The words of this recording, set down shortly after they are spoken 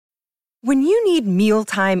When you need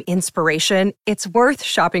mealtime inspiration, it's worth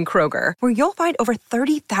shopping Kroger, where you'll find over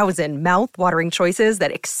 30,000 mouth-watering choices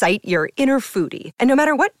that excite your inner foodie. And no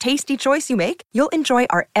matter what tasty choice you make, you'll enjoy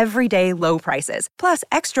our everyday low prices, plus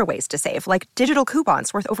extra ways to save, like digital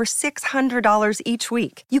coupons worth over $600 each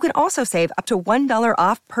week. You can also save up to $1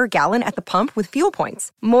 off per gallon at the pump with fuel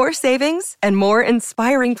points. More savings and more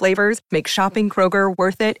inspiring flavors make shopping Kroger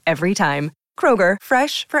worth it every time. Kroger,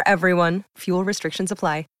 fresh for everyone. Fuel restrictions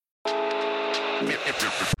apply.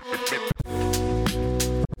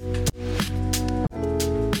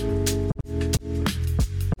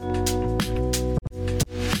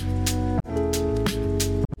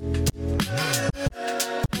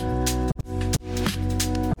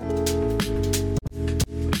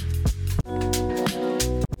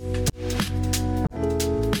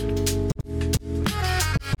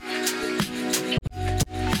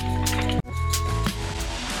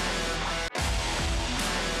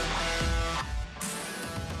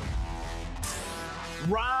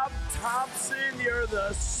 Rob Thomson, you're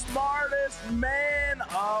the smartest man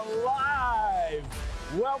alive.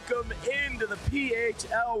 Welcome into the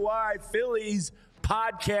PHLY Phillies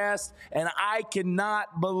podcast, and I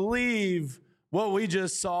cannot believe what we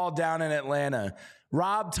just saw down in Atlanta.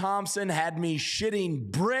 Rob Thomson had me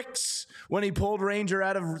shitting bricks when he pulled Ranger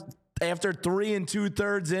out of after 3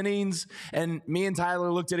 2/3 innings, and me and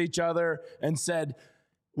Tyler looked at each other and said,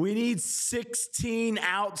 we need 16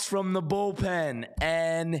 outs from the bullpen,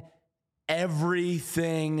 and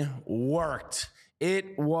everything worked.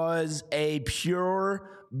 It was a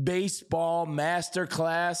pure baseball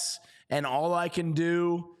masterclass, and all I can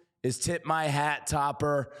do is tip my hat,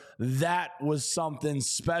 Topper. That was something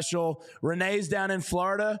special. Renee's down in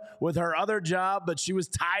Florida with her other job, but she was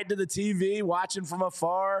tied to the TV watching from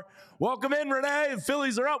afar. Welcome in, Renee. The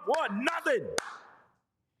Phillies are up 1-0.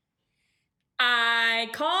 I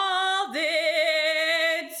called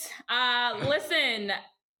it. Listen,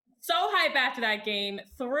 so hype after that game.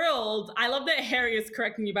 Thrilled. I love that Harry is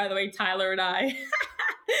correcting you, by the way, Tyler and I.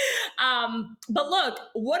 But look,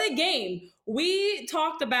 what a game. We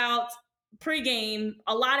talked about pregame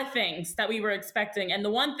a lot of things that we were expecting. And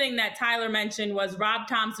the one thing that Tyler mentioned was Rob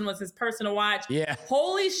Thomson was his person to watch. Yeah.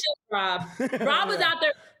 Holy shit, Rob. Rob was out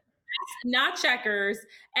there. Not checkers,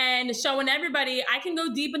 and showing everybody I can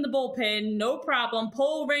go deep in the bullpen, no problem.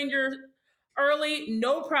 Pull Ranger early,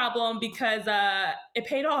 no problem, because it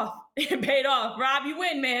paid off. It paid off. Rob, you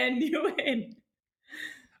win, man. You win.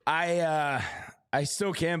 I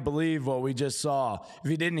still can't believe what we just saw. If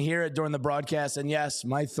you didn't hear it during the broadcast, and yes,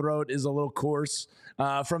 my throat is a little coarse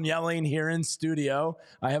from yelling here in studio.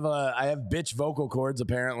 I have bitch vocal cords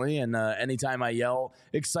apparently, and anytime I yell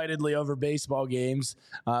excitedly over baseball games,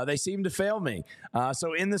 they seem to fail me.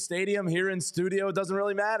 So in the stadium, here in studio, it doesn't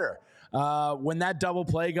really matter. When that double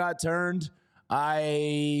play got turned,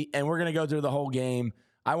 and we're gonna go through the whole game,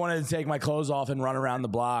 I wanted to take my clothes off and run around the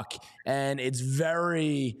block, and it's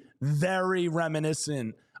very, very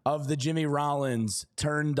reminiscent of the Jimmy Rollins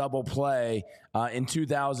turn double play in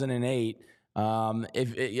 2008.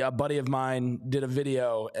 A buddy of mine did a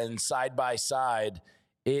video, and side by side,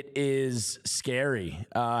 it is scary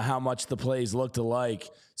how much the plays looked alike.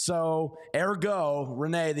 So, ergo,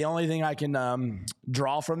 Renee, the only thing I can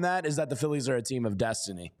draw from that is that the Phillies are a team of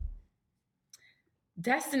destiny.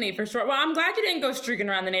 Destiny, for sure. Well, I'm glad you didn't go streaking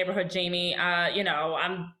around the neighborhood, Jamie.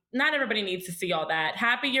 Not everybody needs to see all that.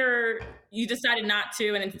 Happy you decided not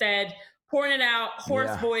to, and instead pouring it out,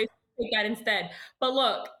 hoarse voice, take that instead. But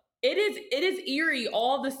look, it is eerie,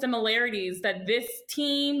 all the similarities that this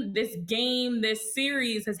team, this game, this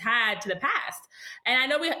series has had to the past. And I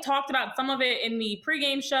know we talked about some of it in the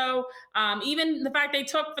pregame show, even the fact they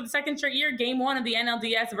took for the second straight year, game 1 of the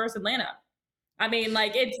NLDS versus Atlanta. I mean,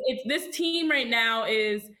 like, it's this team right now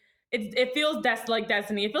it feels like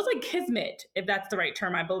destiny. It feels like kismet, if that's the right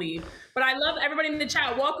term, I believe. But I love everybody in the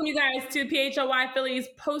chat. Welcome you guys to PHLY Phillies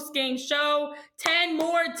post-game show. 10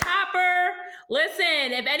 more, Topper.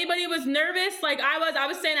 Listen, if anybody was nervous, like I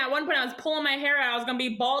was saying at one point, I was pulling my hair out. I was going to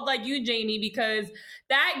be bald like you, Jamie, because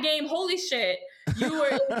that game, holy shit, you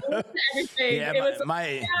were everything. Yeah, it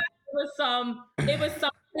was some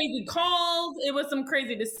crazy calls. It was some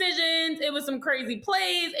crazy decisions. It was some crazy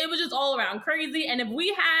plays. It was just all around crazy. And if we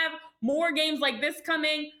have more games like this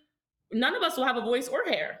coming, none of us will have a voice or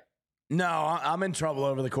hair. No, I'm in trouble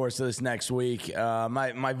over the course of this next week.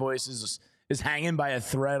 My voice is hanging by a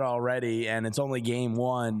thread already, and it's only game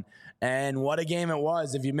 1. And what a game it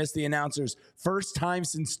was. If you missed the announcers, first time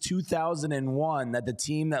since 2001 that the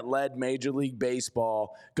team that led Major League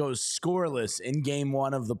Baseball goes scoreless in game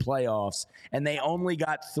 1 of the playoffs. And they only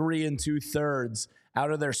got 3 2/3 out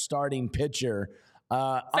of their starting pitcher.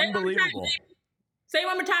 Unbelievable. Say it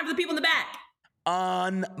one more time for the people in the back.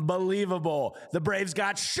 Unbelievable. The Braves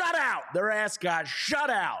got shut out. Their ass got shut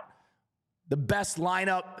out. The best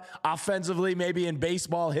lineup offensively maybe in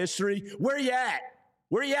baseball history. Where you at?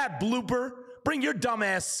 Where you at, blooper? Bring your dumb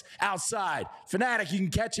ass outside. Fanatic, you can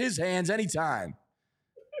catch his hands anytime.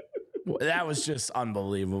 That was just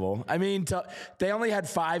unbelievable. I mean, they only had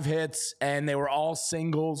 5 hits, and they were all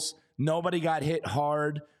singles. Nobody got hit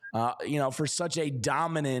hard. For such a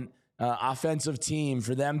dominant offensive team,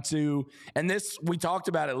 for them to, and this, we talked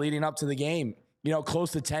about it leading up to the game,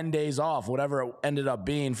 close to 10 days off, whatever it ended up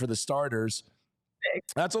being for the starters.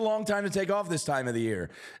 That's a long time to take off this time of the year.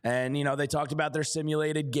 And, they talked about their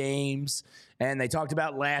simulated games, and they talked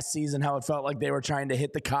about last season, how it felt like they were trying to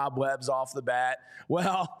hit the cobwebs off the bat.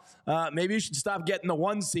 Well, maybe you should stop getting the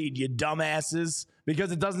 1 seed, you dumbasses,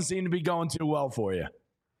 because it doesn't seem to be going too well for you.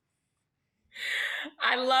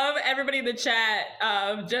 I love everybody in the chat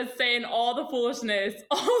just saying all the foolishness.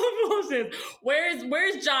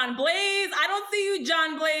 Where's John Blaze? I don't see you,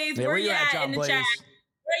 John Blaze. Yeah, where you at John in the Blaze? chat?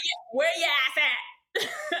 Where you ass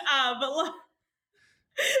at? But look,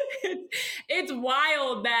 it's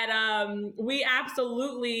wild that we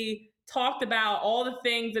absolutely talked about all the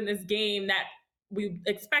things in this game that we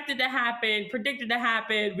expected to happen, predicted to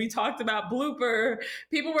happen. We talked about blooper.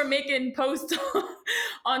 People were making posts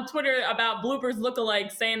on Twitter about bloopers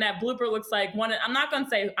lookalikes, saying that blooper looks like one. I'm not gonna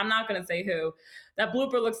say who. That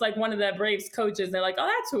blooper looks like one of the Braves coaches. They're like, oh,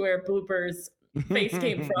 that's where blooper's face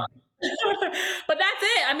came from. But that's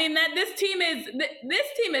it. I mean, this team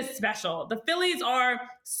is special. The Phillies are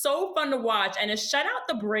so fun to watch, and it shut out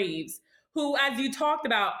the Braves, who, as you talked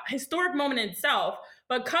about, historic moment in itself.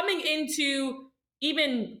 But coming into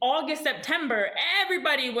even August, September,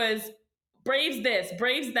 everybody was Braves this,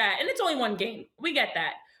 Braves that. And it's only 1 game. We get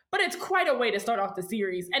that. But it's quite a way to start off the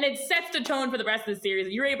series. And it sets the tone for the rest of the series.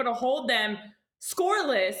 You're able to hold them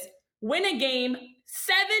scoreless, win a game,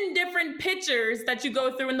 7 different pitchers that you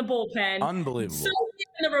go through in the bullpen. Unbelievable. So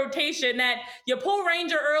in the rotation that you pull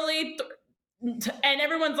Ranger early, and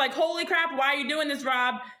everyone's like, holy crap, why are you doing this,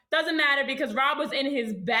 Rob? Doesn't matter, because Rob was in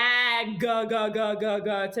his bag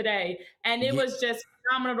today. And it was just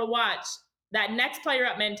phenomenal to watch that next player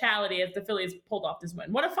up mentality as the Phillies pulled off this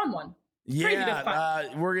win. What a fun one. Yeah,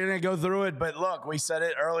 we're going to go through it. But look, we said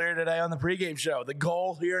it earlier today on the pregame show. The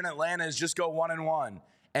goal here in Atlanta is just go 1-1.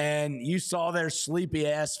 And you saw their sleepy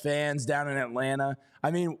ass fans down in Atlanta.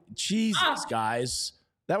 I mean, Jesus, guys.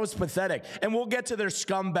 That was pathetic. And we'll get to their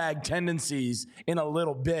scumbag tendencies in a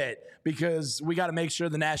little bit, because we got to make sure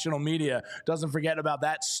the national media doesn't forget about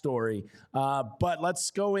that story. But let's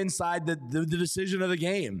go inside the decision of the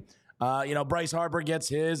game. Bryce Harper gets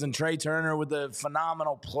his, and Trey Turner with a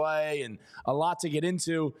phenomenal play, and a lot to get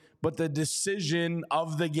into. But the decision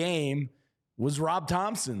of the game was Rob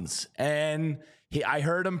Thomson's. And I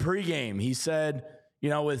heard him pregame. He said,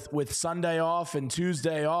 with Sunday off and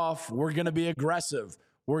Tuesday off, we're going to be aggressive.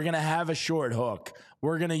 We're going to have a short hook.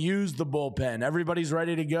 We're going to use the bullpen. Everybody's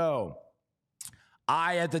ready to go.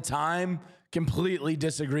 I, at the time, completely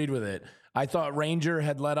disagreed with it. I thought Ranger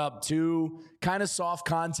had let up 2 kind of soft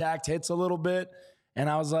contact hits a little bit. And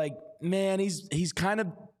I was like, man, he's kind of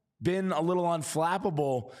been a little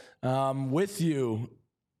unflappable with you.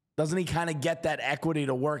 Doesn't he kind of get that equity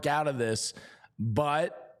to work out of this?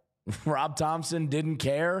 But Rob Thomson didn't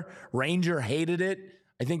care. Ranger hated it.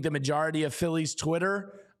 I think the majority of Phillies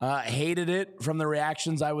Twitter hated it from the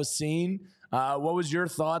reactions I was seeing. What was your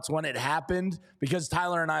thoughts when it happened? Because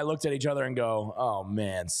Tyler and I looked at each other and go, oh,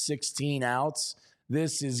 man, 16 outs.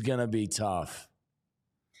 This is going to be tough.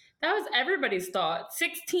 That was everybody's thought.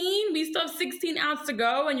 16? We still have 16 outs to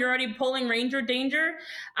go, and you're already pulling Ranger danger.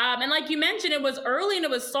 And like you mentioned, it was early and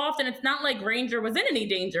it was soft, and it's not like Ranger was in any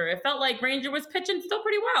danger. It felt like Ranger was pitching still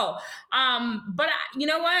pretty well. But you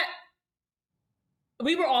know what?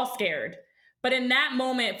 We were all scared. But in that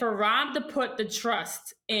moment, for Rob to put the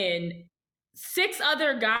trust in 6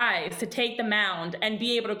 other guys to take the mound and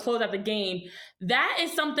be able to close out the game, that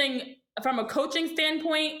is something from a coaching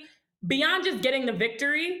standpoint, beyond just getting the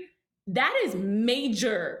victory, that is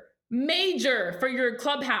major for your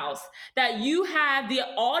clubhouse, that you have the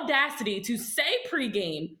audacity to say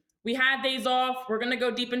pregame, we have days off, we're going to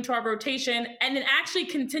go deep into our rotation, and then actually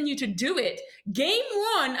continue to do it. Game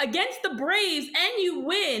 1 against the Braves, and you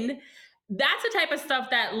win. That's the type of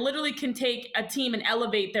stuff that literally can take a team and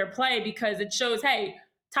elevate their play, because it shows, hey,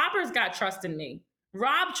 Topper's got trust in me.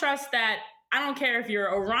 Rob trusts that I don't care if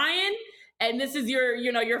you're Orion and this is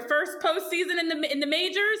your first postseason in the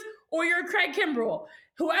majors, or you're Craig Kimbrell.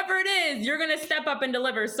 Whoever it is, you're going to step up and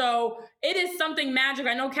deliver. So it is something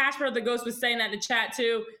magical. I know Casper the Ghost was saying that in the chat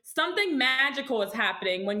too. Something magical is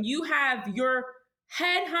happening when you have your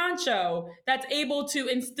head honcho that's able to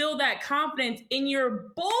instill that confidence in your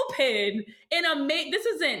bullpen this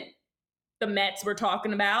isn't the Mets we're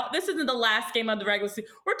talking about. This isn't the last game of the regular season.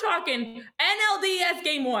 We're talking NLDS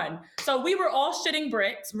game 1. So we were all shitting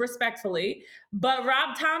bricks, respectfully, but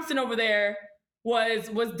Rob Thomson over there was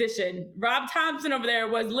dishing. Rob Thomson over there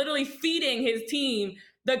was literally feeding his team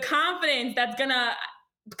the confidence that's going to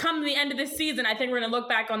come to the end of this season. I think we're going to look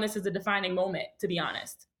back on this as a defining moment, to be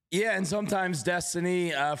honest. Yeah, and sometimes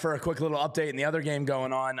destiny, for a quick little update in the other game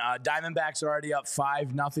going on, Diamondbacks are already up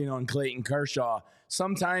 5-0 on Clayton Kershaw.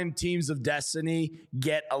 Sometimes teams of destiny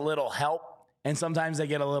get a little help, and sometimes they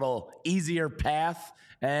get a little easier path.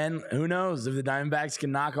 And who knows, if the Diamondbacks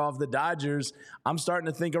can knock off the Dodgers, I'm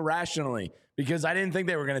starting to think irrationally because I didn't think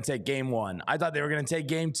they were going to take game 1. I thought they were going to take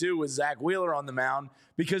game 2 with Zach Wheeler on the mound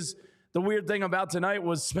because the weird thing about tonight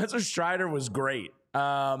was Spencer Strider was great.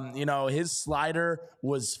 His slider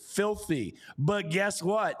was filthy, but guess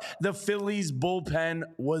what? The Phillies bullpen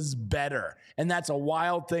was better. And that's a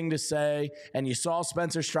wild thing to say. And you saw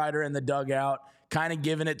Spencer Strider in the dugout kind of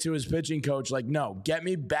giving it to his pitching coach. Like, no, get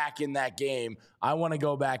me back in that game. I want to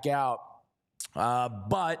go back out.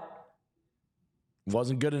 But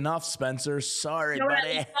wasn't good enough, Spencer. Sorry,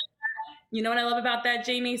 buddy. You know what I love about that,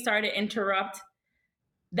 Jamie? Sorry to interrupt.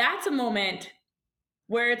 That's a moment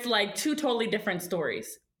where it's like two totally different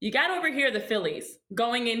stories. You got over here the Phillies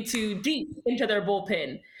going deep into their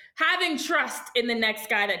bullpen, having trust in the next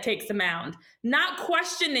guy that takes the mound, not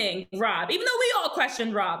questioning Rob, even though we all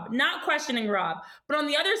questioned Rob, not questioning Rob. But on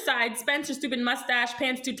the other side, Spencer, stupid mustache,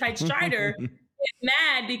 pants too tight Strider, is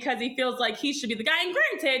mad because he feels like he should be the guy. And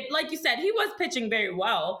granted, like you said, he was pitching very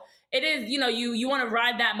well. It is, you want to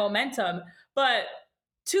ride that momentum, but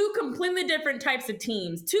two completely different types of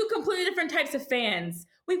teams, two completely different types of fans.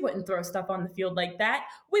 We wouldn't throw stuff on the field like that.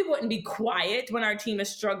 We wouldn't be quiet when our team is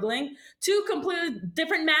struggling. Two completely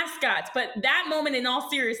different mascots. But that moment, in all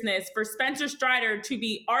seriousness, for Spencer Strider to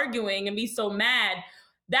be arguing and be so mad,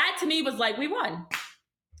 that to me was like, we won.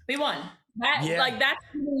 We won. That's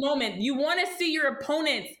the moment. You want to see your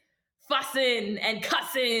opponents fussing and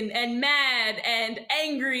cussing and mad and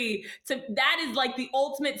angry. That is like the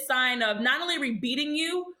ultimate sign of not only are we beating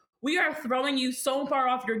you, we are throwing you so far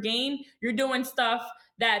off your game. You're doing stuff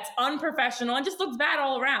that's unprofessional and just looks bad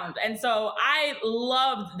all around. And so I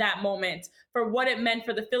loved that moment for what it meant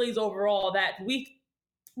for the Phillies overall, that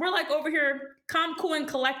we're like over here calm, cool, and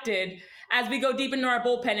collected as we go deep into our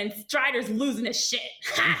bullpen, and Strider's losing his shit.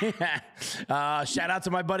 Shout out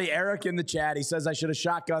to my buddy Eric in the chat. He says I should have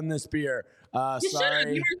shotgunned this beer.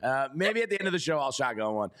 Sorry. Maybe at the end of the show I'll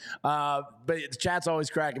shotgun one. But the chat's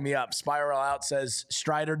always cracking me up. Spiral Out says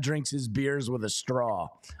Strider drinks his beers with a straw.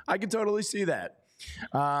 I can totally see that.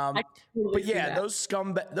 But yeah, those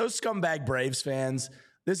scumbag Braves fans,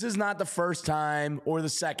 this is not the first time or the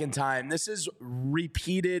second time. This is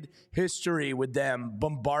repeated history with them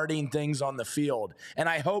bombarding things on the field. And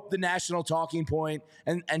I hope the national talking point,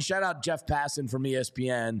 and shout out Jeff Passan from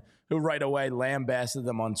ESPN, who right away lambasted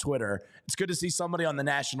them on Twitter. It's good to see somebody on the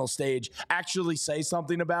national stage actually say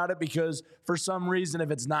something about it, because for some reason,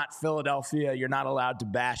 if it's not Philadelphia, you're not allowed to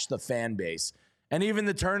bash the fan base. And even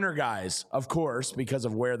the Turner guys, of course, because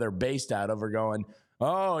of where they're based out of, are going,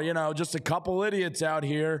 oh, just a couple idiots out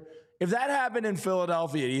here. If that happened in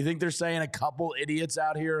Philadelphia, do you think they're saying a couple idiots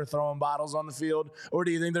out here are throwing bottles on the field? Or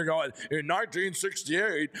do you think they're going, in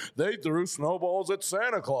 1968, they threw snowballs at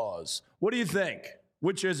Santa Claus? What do you think?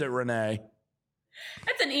 Which is it, Renee?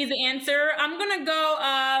 That's an easy answer. I'm going to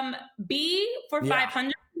go B for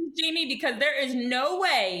 500, Jamie, because there is no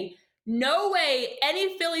way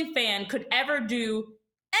any Philly fan could ever do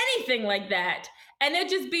anything like that. And it'd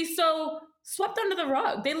just be so swept under the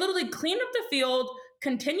rug. They literally cleaned up the field,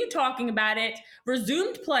 continued talking about it,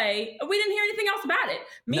 resumed play. We didn't hear anything else about it.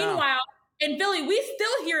 Meanwhile, in Philly, we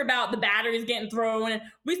still hear about the batteries getting thrown.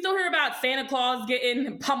 We still hear about Santa Claus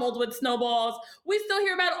getting pummeled with snowballs. We still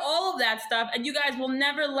hear about all of that stuff, and you guys will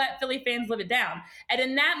never let Philly fans live it down. And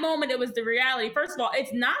in that moment, it was the reality. First of all,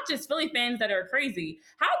 it's not just Philly fans that are crazy.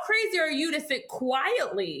 How crazy are you to sit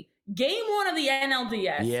quietly? Game 1 of the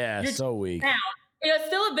NLDS. Yeah, so weak. Now, it's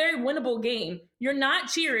still a very winnable game. You're not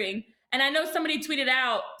cheering. And I know somebody tweeted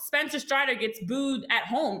out, Spencer Strider gets booed at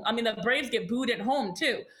home. I mean, the Braves get booed at home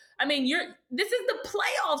too. I mean, this is the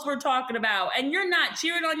playoffs we're talking about, and you're not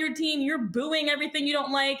cheering on your team. You're booing everything you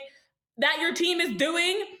don't like that your team is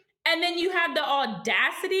doing. And then you have the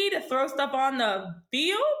audacity to throw stuff on the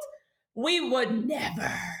field. We would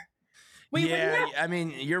never. I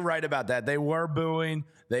mean, you're right about that. They were booing.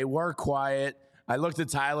 They were quiet. I looked at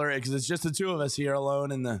Tyler because it's just the two of us here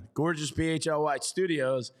alone in the gorgeous PHLY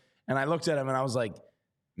studios. And I looked at him and I was like,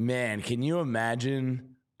 man, can you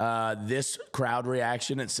imagine this crowd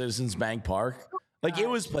reaction at Citizens Bank Park? Like, it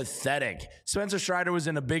was pathetic. Spencer Strider was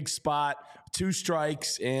in a big spot, 2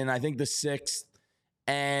 strikes in, I think, the 6th.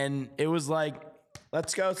 And it was like,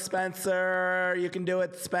 let's go, Spencer. You can do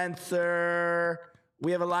it, Spencer.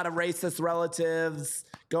 We have a lot of racist relatives.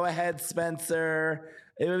 Go ahead, Spencer.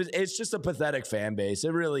 It's just a pathetic fan base.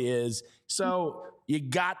 It really is. So you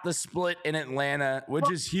got the split in Atlanta,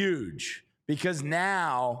 which is huge because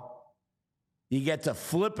now you get to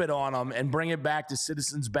flip it on them and bring it back to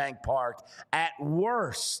Citizens Bank Park. At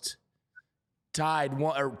worst, tied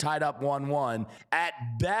up 1-1. At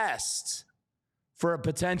best, for a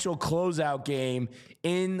potential closeout game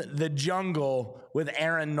in the jungle with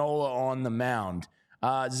Aaron Nola on the mound.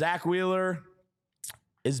 Zach Wheeler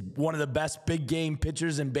is one of the best big game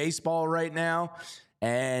pitchers in baseball right now.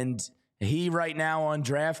 And he right now on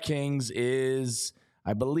DraftKings is,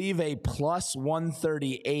 I believe, a plus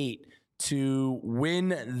 138 to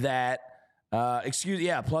win that.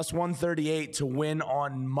 Plus 138 to win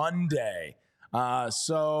on Monday.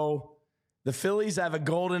 So the Phillies have a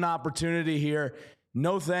golden opportunity here.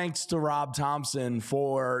 No thanks to Rob Thomson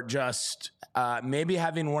for just maybe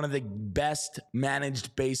having one of the best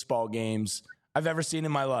managed baseball games I've ever seen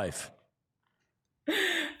in my life.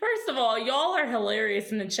 First of all, y'all are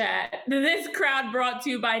hilarious in the chat. This crowd brought to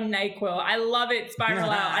you by NyQuil. I love it. Spiral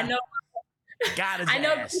out. I know. I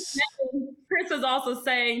know. Chris was also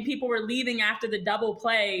saying people were leaving after the double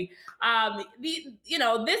play. This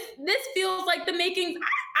feels like the makings.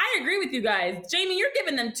 I agree with you guys. Jamie, you're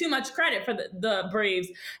giving them too much credit for the Braves.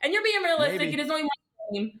 And you're being realistic. Maybe. It is only one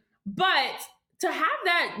game. But to have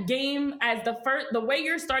that game as the way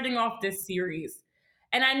you're starting off this series,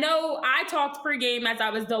 and I know I talked pregame as I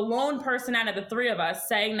was the lone person out of the three of us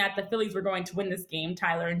saying that the Phillies were going to win this game.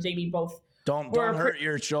 Tyler and Jamie both. Don't hurt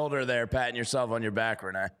your shoulder there, patting yourself on your back,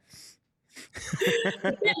 Renee.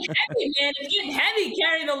 It's getting heavy, man. It's getting heavy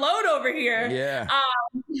carrying the load over here. Yeah.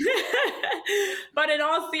 But in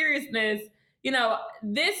all seriousness,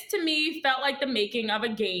 this to me felt like the making of a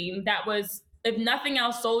game that was, if nothing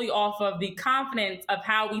else, solely off of the confidence of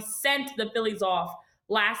how we sent the Phillies off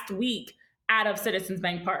last week out of Citizens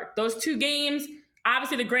Bank Park. Those 2 games,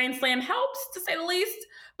 obviously the Grand Slam helps, to say the least.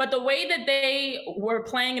 But the way that they were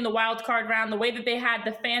playing in the wild card round, the way that they had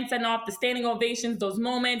the fans send off, the standing ovations, those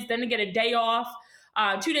moments, then to get a day off,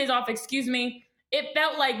 2 days off, it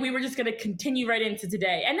felt like we were just going to continue right into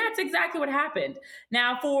today. And that's exactly what happened.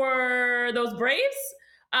 Now, for those Braves,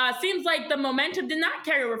 seems like the momentum did not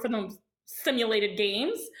carry over for those simulated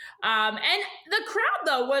games. And the crowd,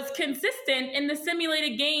 though, was consistent in the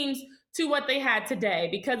simulated games to what they had today,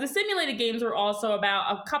 because the simulated games were also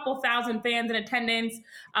about a couple thousand fans in attendance.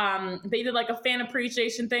 They did like a fan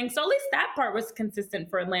appreciation thing. So at least that part was consistent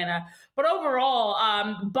for Atlanta. But overall,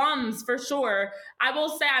 bums for sure. I will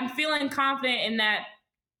say I'm feeling confident in that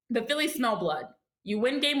the Phillies smell blood. You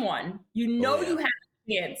win game 1. You have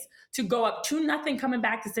a chance to go up 2-0 coming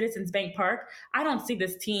back to Citizens Bank Park. I don't see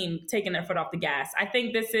this team taking their foot off the gas. I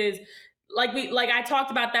think this is like I talked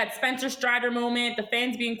about that Spencer Strider moment, the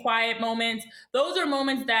fans being quiet moments. Those are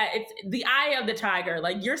moments that it's the eye of the tiger.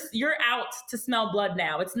 Like you're out to smell blood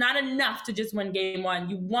now. It's not enough to just win game 1.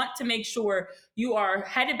 You want to make sure you are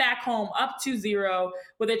headed back home up 2-0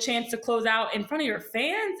 with a chance to close out in front of your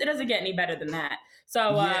fans. It doesn't get any better than that.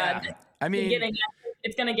 So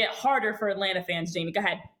it's going to get harder for Atlanta fans. Jamie, go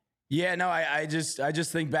ahead. Yeah, no, I just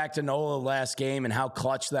think back to Nola last game and how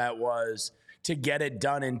clutch that was to get it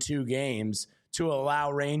done in 2 games, to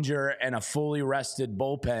allow Ranger and a fully rested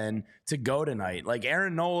bullpen to go tonight. Like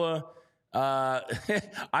Aaron Nola,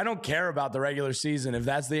 I don't care about the regular season. If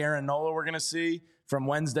that's the Aaron Nola we're going to see from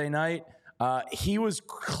Wednesday night, he was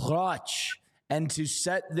clutch. And to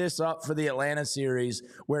set this up for the Atlanta series,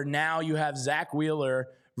 where now you have Zach Wheeler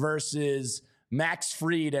versus Max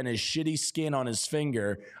Fried and his shitty skin on his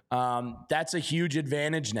finger, that's a huge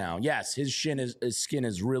advantage now. Yes, his skin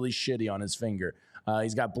is really shitty on his finger.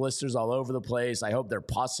 He's got blisters all over the place. I hope they're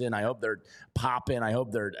pussing. I hope they're popping. I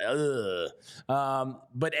hope they're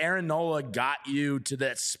but Aaron Nola got you to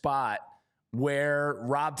that spot where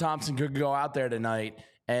Rob Thomson could go out there tonight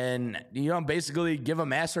and basically give a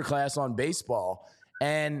masterclass on baseball.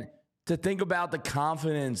 And to think about the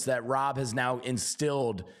confidence that Rob has now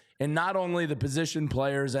instilled in not only the position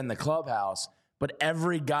players and the clubhouse, but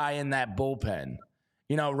every guy in that bullpen.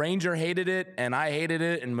 Ranger hated it, and I hated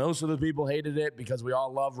it, and most of the people hated it because we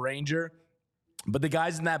all love Ranger. But the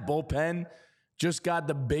guys in that bullpen just got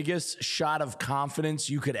the biggest shot of confidence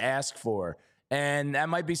you could ask for. And that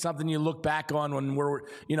might be something you look back on when we're,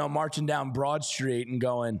 marching down Broad Street and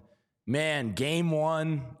going, man, game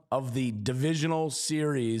one of the divisional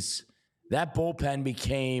series, that bullpen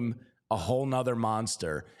became a whole nother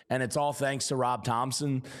monster. And it's all thanks to Rob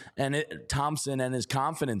Thomson and his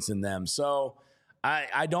confidence in them. So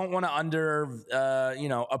I don't want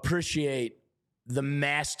to appreciate the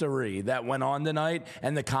mastery that went on tonight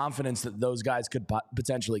and the confidence that those guys could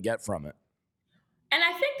potentially get from it. And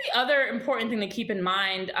I think the other important thing to keep in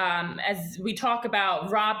mind as we talk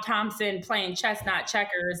about Rob Thomson playing chess, not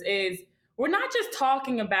checkers, is we're not just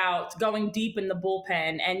talking about going deep in the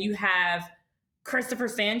bullpen and you have Christopher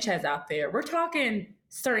Sanchez out there. We're talking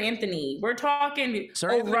Sir Anthony. We're talking Sir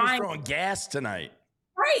Anthony was throwing gas tonight.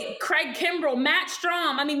 Right. Craig Kimbrell, Matt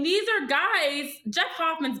Strom. I mean, these are guys. Jeff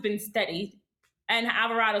Hoffman's been steady and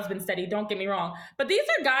Alvarado's been steady. Don't get me wrong. But these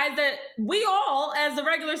are guys that we all, as the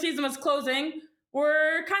regular season was closing,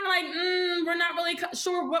 were kind of like, we're not really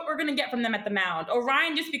sure what we're going to get from them at the mound.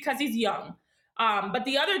 Orion, just because he's young. But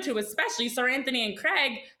the other two, especially Sir Anthony and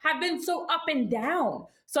Craig, have been so up and down.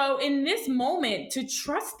 So in this moment, to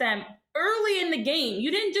trust them early in the game,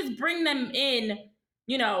 you didn't just bring them in,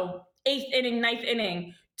 8th inning, 9th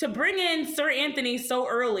inning. To bring in Sir Anthony so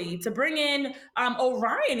early, to bring in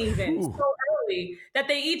Orion even so early, that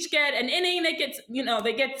they each get an inning, they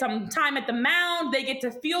get some time at the mound, they get to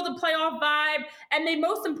feel the playoff vibe, and they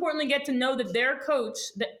most importantly get to know that their coach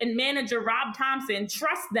and manager, Rob Thomson,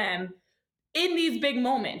 trusts them in these big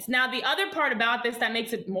moments. Now, the other part about this that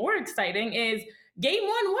makes it more exciting is game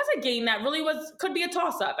one was a game that really could be a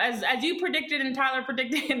toss-up. As you predicted and Tyler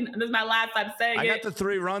predicted, and this is my last time saying it. I got the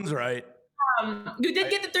 3 runs right. You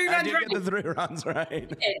did get the 3 runs right. I did get the 3 runs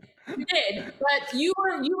right. You did. But you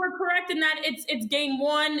were correct in that it's game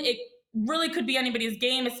one. It really could be anybody's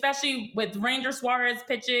game, especially with Ranger Suarez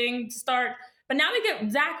pitching to start. But now we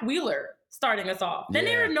get Zach Wheeler starting us off. Then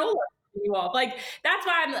Aaron Nola you off. Like, that's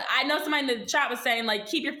why I know somebody in the chat was saying, like,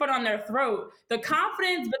 keep your foot on their throat. The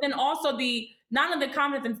confidence, but then also not only the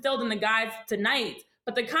confidence instilled in the guys tonight,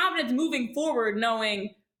 but the confidence moving forward,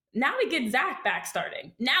 knowing now we get Zach back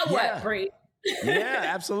starting. Now what, Brady? Yeah,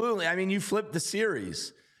 absolutely. I mean, you flipped the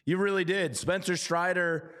series. You really did. Spencer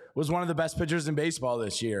Strider was one of the best pitchers in baseball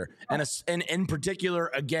this year, and in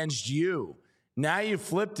particular against you. Now you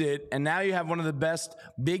flipped it, and now you have one of the best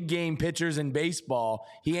big game pitchers in baseball.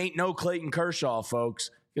 He ain't no Clayton Kershaw, folks,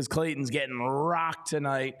 because Clayton's getting rocked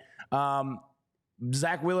tonight.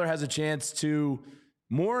 Zach Wheeler has a chance to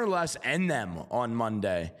more or less end them on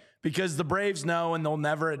Monday, because the Braves know, and they'll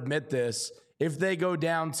never admit this, if they go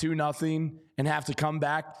down 2-0 and have to come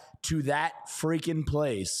back to that freaking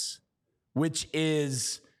place, which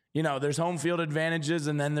is, there's home field advantages,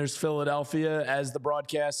 and then there's Philadelphia, as the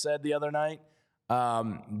broadcast said the other night.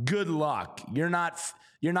 Good luck. You're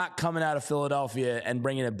not coming out of Philadelphia and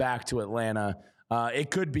bringing it back to Atlanta.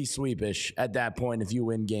 It could be sweepish at that point if you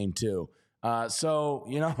win game 2. So,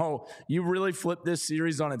 you really flip this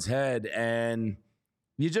series on its head, and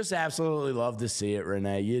you just absolutely love to see it,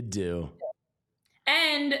 Renee. You do.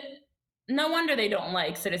 And no wonder they don't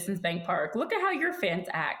like Citizens Bank Park. Look at how your fans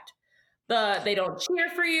act. They don't cheer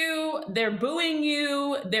for you. They're booing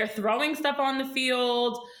you. They're throwing stuff on the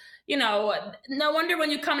field. No wonder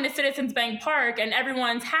when you come into Citizens Bank Park and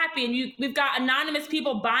everyone's happy, and we've got anonymous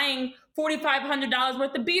people buying $4,500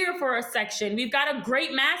 worth of beer for a section. We've got a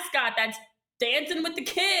great mascot that's dancing with the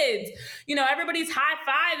kids. Everybody's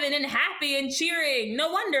high-fiving and happy and cheering.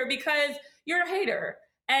 No wonder, because you're a hater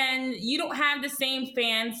and you don't have the same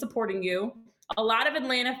fans supporting you. A lot of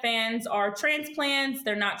Atlanta fans are transplants.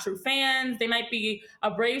 They're not true fans. They might be a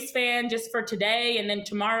Braves fan just for today, and then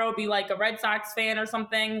tomorrow be like a Red Sox fan or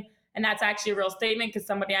something. And that's actually a real statement, because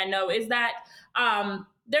somebody I know is that.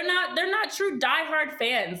 They're not true diehard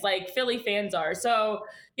fans like Philly fans are. So,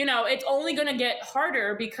 it's only going to get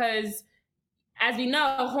harder, because as we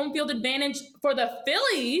know, home field advantage for the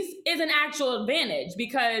Phillies is an actual advantage,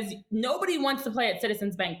 because nobody wants to play at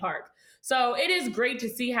Citizens Bank Park. So it is great to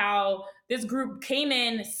see how this group came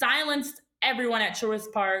in, silenced everyone at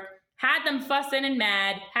Truist Park, had them fussing and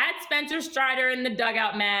mad, had Spencer Strider in the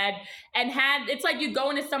dugout mad, and it's like you go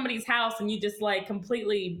into somebody's house and you just like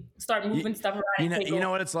completely start moving stuff around. You know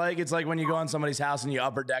what it's like? It's like when you go on somebody's house and you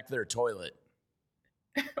upper deck their toilet.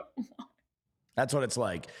 That's what it's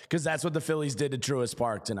like, because that's what the Phillies did to Truist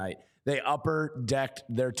Park tonight. They upper decked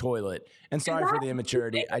their toilet. And sorry for the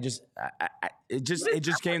immaturity. It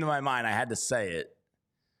just came to my mind. I had to say it.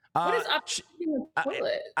 What is up in the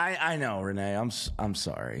toilet? I know, Renee. I'm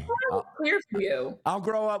sorry. Clear for you. I'll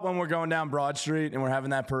grow up when we're going down Broad Street and we're having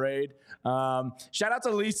that parade. Shout out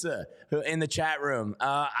to Lisa who in the chat room.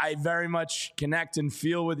 I very much connect and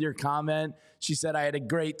feel with your comment. She said, I had a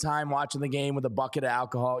great time watching the game with a bucket of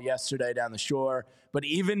alcohol yesterday down the shore. But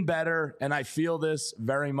even better, and I feel this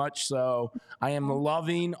very much so, I am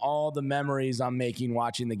loving all the memories I'm making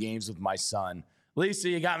watching the games with my son. Lisa,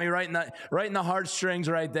 you got me right in the heartstrings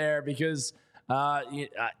right there because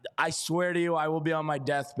I swear to you, I will be on my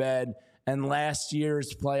deathbed and last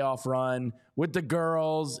year's playoff run with the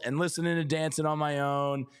girls and listening to Dancing on My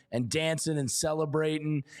Own and dancing and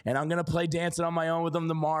celebrating. And I'm going to play Dancing on My Own with them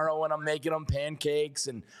tomorrow when I'm making them pancakes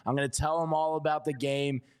and I'm going to tell them all about the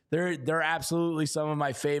game. They're absolutely some of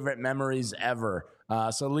my favorite memories ever.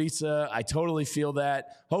 So Lisa, I totally feel that.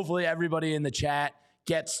 Hopefully everybody in the chat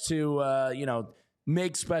gets to,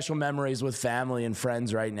 make special memories with family and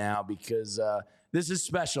friends right now because this is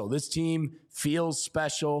special. This team feels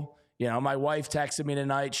special. My wife texted me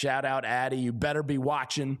tonight, shout out Addie, you better be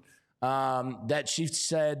watching, that she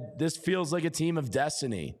said, this feels like a team of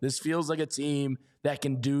destiny. This feels like a team that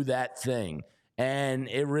can do that thing. And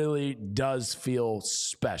it really does feel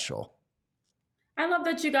special. I love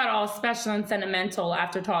that you got all special and sentimental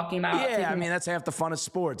after talking about. Yeah, that's half the fun of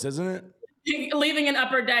sports, isn't it? Leaving an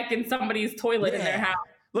upper deck in somebody's toilet in their house.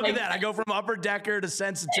 Look at that. I go from upper decker to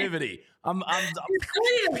sensitivity. I'm What's up?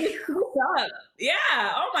 Yeah.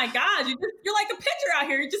 Oh my God. You're like a pitcher out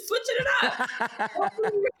here. You're just switching it up. You're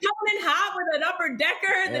coming in hot with an upper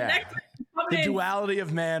decker. The duality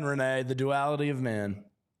of man, Renee. The duality of man.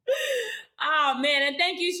 Oh man, and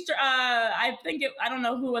thank you. I don't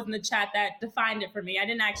know who was in the chat that defined it for me. I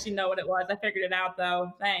didn't actually know what it was. I figured it out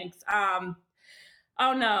though. Thanks.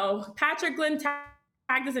 Oh no, Patrick Glenn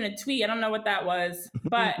tagged us in a tweet. I don't know what that was,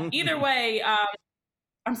 but either way,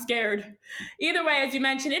 I'm scared. Either way, as you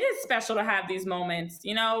mentioned, it is special to have these moments.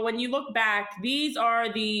 When you look back, these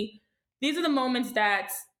are the moments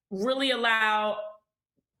that really allow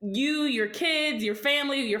you, your kids, your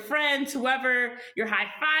family, your friends, whoever, you're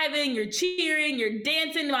high-fiving, you're cheering, you're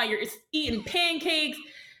dancing while you're eating pancakes.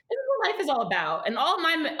 This is what life is all about. And all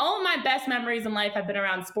my best memories in life have been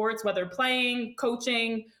around sports, whether playing,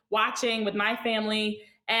 coaching, watching with my family.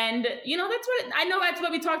 And, that's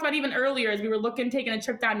what we talked about even earlier as we were taking a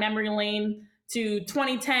trip down memory lane to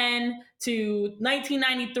 2010 to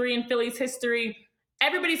 1993 in Phillies history.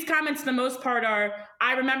 Everybody's comments for the most part are,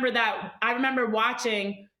 I remember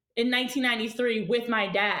watching in 1993 with my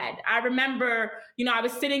dad. I remember, I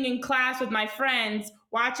was sitting in class with my friends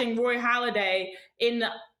watching Roy Halladay in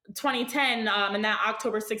 2010 in that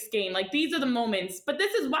October 6th game. Like, these are the moments. But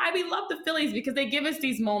this is why we love the Phillies, because they give us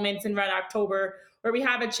these moments in Red October where we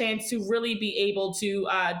have a chance to really be able to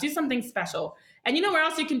do something special. And you know where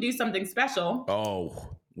else you can do something special? Oh,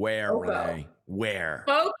 where, Renee? Where?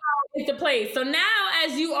 Foco is the place. So now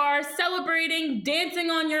as you are celebrating,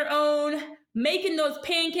 dancing on your own, making those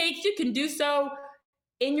pancakes, you can do so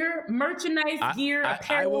in your merchandise gear,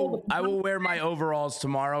 apparel. I will wear my overalls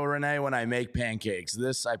tomorrow, Renee, when I make pancakes.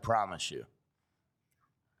 This, I promise you.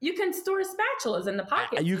 You can store spatulas in the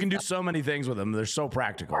pocket. You can do so many things with them. They're so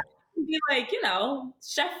practical. Be like,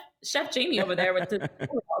 Chef Jamie over there with the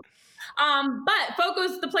but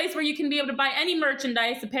Foco's the place where you can be able to buy any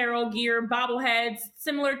merchandise, apparel, gear, bobbleheads,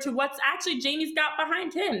 similar to what's actually Jamie's got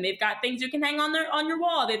behind him. They've got things you can hang on your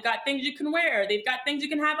wall. They've got things you can wear. They've got things you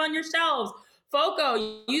can have on your shelves.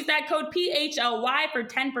 Foco, use that code PHLY for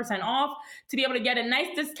 10% off to be able to get a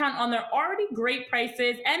nice discount on their already great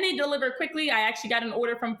prices, and they deliver quickly. I actually got an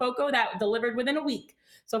order from Foco that delivered within a week.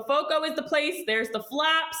 So Foco is the place. There's the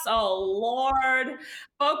flops. Oh, Lord.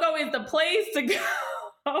 Foco is the place to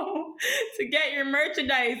go to get your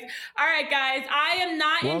merchandise. All right, guys. I am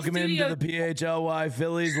not Welcome in studio. Into the PHLY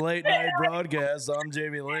Phillies late night broadcast. I'm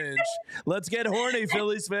Jamie Lynch. Let's get horny,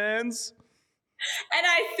 Phillies fans. And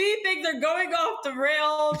I see things are going off the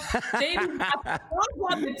rails. Jamie's got the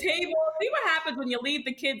phone on the table. See what happens when you leave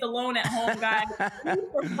the kids alone at home, guys.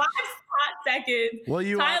 For 5 hot seconds. Well,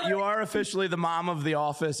 you are officially the mom of the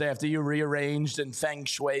office after you rearranged and feng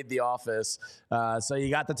shuied the office. So you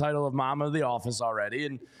got the title of mom of the office already.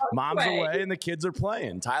 And mom's away and the kids are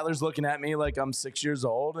playing. Tyler's looking at me like I'm 6 years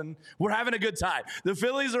old, and we're having a good time. The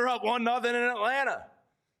Phillies are up 1-0 in Atlanta.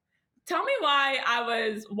 Tell me why I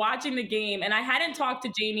was watching the game and I hadn't talked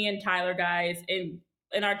to Jamie and Tyler, guys, in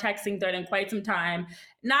our texting thread in quite some time.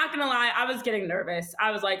 Not gonna lie, I was getting nervous. I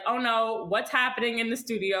was like, oh no, what's happening in the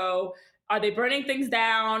studio? Are they burning things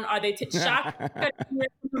down? Are they shocked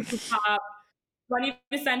from the top? Do I need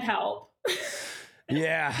to send help?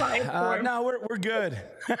 Yeah. No, we're good.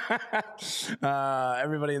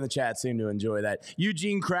 Everybody in the chat seemed to enjoy that.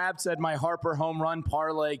 Eugene Crabb said my Harper home run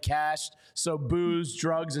parlay cashed. So booze,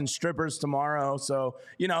 drugs, and strippers tomorrow. So,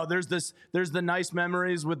 there's the nice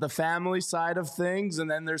memories with the family side of things. And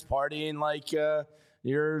then there's partying like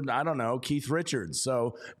you're, I don't know, Keith Richards.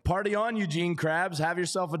 So party on, Eugene Krabs. Have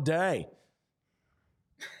yourself a day.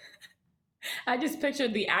 I just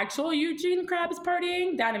pictured the actual Eugene Krabs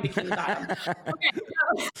partying down in Bikini Bottom.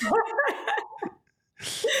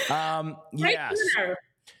 Okay. Yes.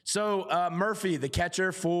 So Murphy, the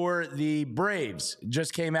catcher for the Braves,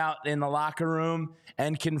 just came out in the locker room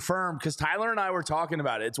and confirmed, because Tyler and I were talking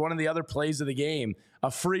about it. It's one of the other plays of the game. A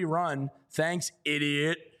free run. Thanks,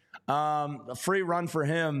 idiot. A free run for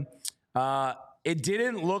him. It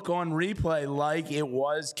didn't look on replay like it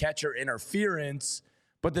was catcher interference.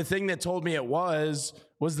 But the thing that told me it was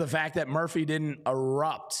the fact that Murphy didn't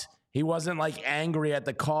erupt. He wasn't like angry at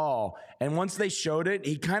the call. And once they showed it,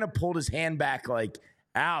 he kind of pulled his hand back like,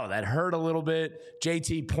 ow, that hurt a little bit.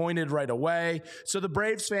 JT pointed right away. So the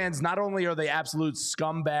Braves fans, not only are they absolute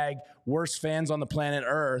scumbag, worst fans on the planet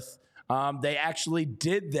Earth, they actually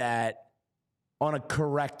did that on a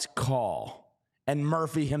correct call. And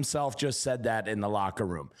Murphy himself just said that in the locker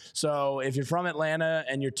room. So if you're from Atlanta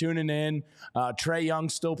and you're tuning in, Trae Young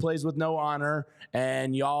still plays with no honor,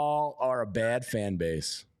 and y'all are a bad fan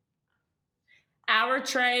base. Our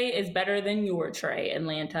Trae is better than your Trae,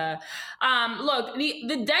 Atlanta. Look,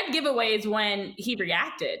 the dead giveaway is when he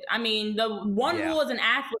reacted. I mean, the one rule as an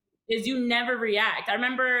athlete is you never react. I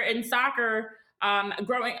remember in soccer,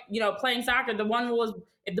 playing soccer, the one rule is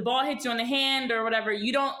if the ball hits you on the hand or whatever,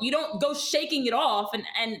 you don't go shaking it off and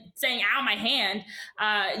saying, ow, my hand.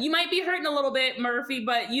 You might be hurting a little bit, Murphy,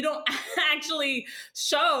 but you don't actually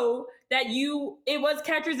show that it was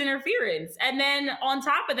catcher's interference. And then on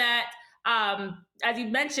top of that, as you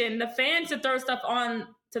mentioned, the fans to throw stuff on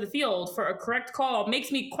to the field for a correct call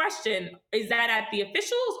makes me question, is that at the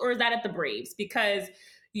officials or is that at the Braves? Because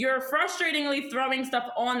you're frustratingly throwing stuff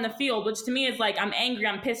on the field, which to me is like, I'm angry,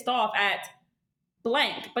 I'm pissed off at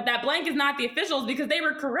blank. But that blank is not the officials because they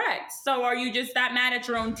were correct. So are you just that mad at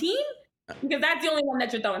your own team? Because that's the only one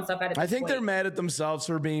that you're throwing stuff at. I think they're mad at themselves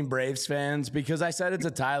for being Braves fans, because I said it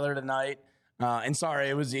to Tyler tonight. And sorry,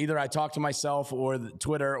 it was either I talked to myself or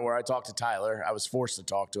Twitter or I talked to Tyler. I was forced to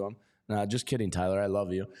talk to him. Just kidding, Tyler. I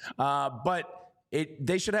love you. But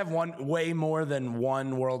they should have won way more than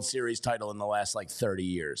one World Series title in the last 30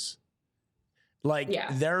 years.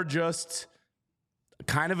 They're just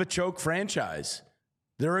kind of a choke franchise.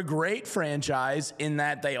 They're a great franchise in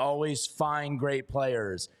that they always find great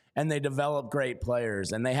players and they develop great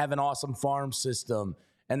players and they have an awesome farm system.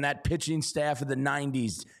 And that pitching staff of the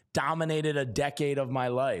 90s dominated a decade of my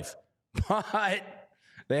life. But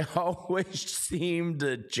they always seem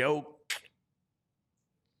to choke.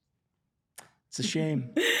 It's a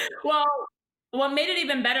shame. Well, what made it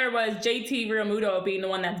even better was JT Realmuto being the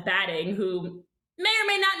one that's batting, who may or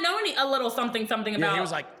may not know a little something about he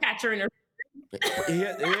was catcher interference.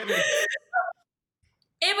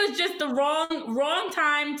 It was just the wrong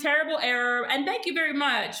time, terrible error. And thank you very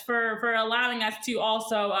much for allowing us to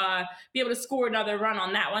also be able to score another run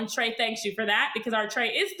on that one. Trae, thanks you for that, because our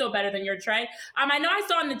Trae is still better than your Trae. I know I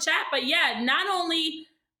saw in the chat, but yeah, not only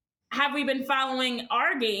have we been following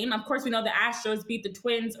our game, of course, we know the Astros beat the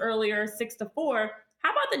Twins earlier 6-4.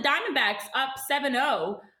 How about the Diamondbacks up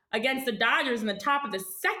 7-0 against the Dodgers in the top of the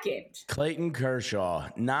second? Clayton Kershaw,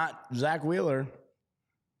 not Zach Wheeler.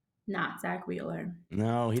 Not Zach Wheeler.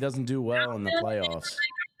 No, he doesn't do well in the playoffs.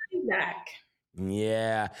 Zach.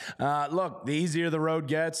 Yeah. Look, the easier the road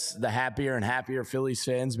gets, the happier and happier Phillies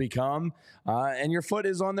fans become. And your foot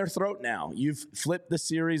is on their throat now. You've flipped the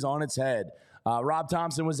series on its head. Rob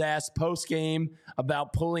Thomson was asked post-game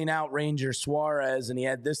about pulling out Ranger Suarez, and he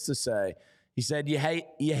had this to say. He said, you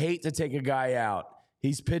hate to take a guy out.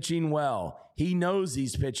 He's pitching well. He knows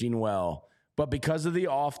he's pitching well. But because of the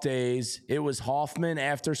off days, it was Hoffman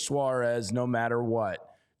after Suarez no matter what.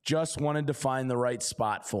 Just wanted to find the right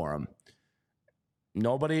spot for him.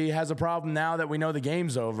 Nobody has a problem now that we know the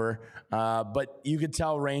game's over, but you could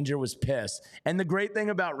tell Ranger was pissed. And the great thing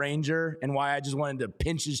about Ranger, and why I just wanted to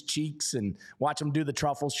pinch his cheeks and watch him do the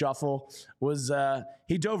truffle shuffle, was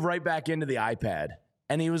he dove right back into the iPad.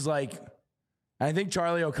 And he was like, I think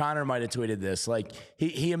Charlie O'Connor might have tweeted this,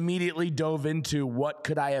 he immediately dove into what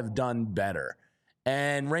could I have done better.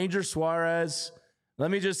 And Ranger Suarez, let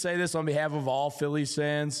me just say this on behalf of all Phillies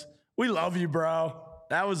fans, we love you, bro.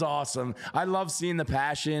 That was awesome. I love seeing the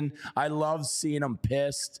passion. I love seeing him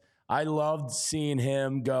pissed. I loved seeing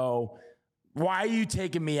him go, why are you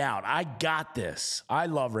taking me out? I got this. I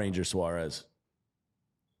love Ranger Suarez.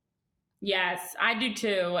 Yes, I do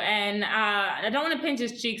too. And I don't want to pinch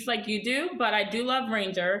his cheeks like you do, but I do love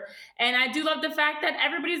Ranger. And I do love the fact that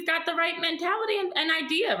everybody's got the right mentality and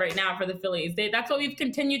idea right now for the Phillies. That's what we've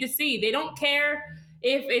continued to see. They don't care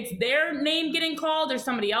if it's their name getting called or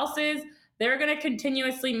somebody else's. They're going to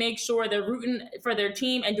continuously make sure they're rooting for their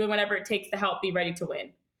team and doing whatever it takes to help be ready to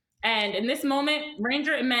win. And in this moment,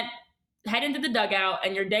 Ranger, it meant head into the dugout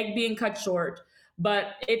and your day being cut short.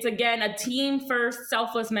 But it's, again, a team first,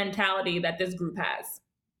 selfless mentality that this group has.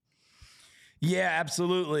 Yeah,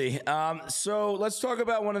 absolutely. So let's talk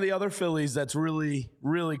about one of the other Phillies that's really,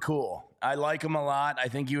 really cool. I like him a lot. I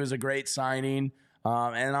think he was a great signing.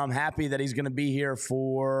 And I'm happy that he's going to be here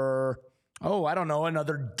for, I don't know,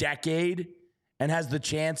 another decade and has the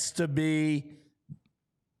chance to be.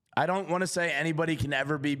 I don't want to say anybody can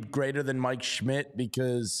ever be greater than Mike Schmidt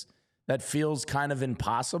because that feels kind of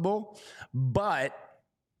impossible. But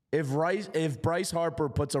if Bryce Harper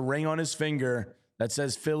puts a ring on his finger that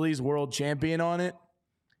says Phillies world champion on it,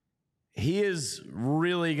 he is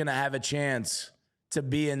really going to have a chance to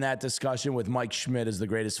be in that discussion with Mike Schmidt as the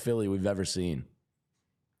greatest Philly we've ever seen.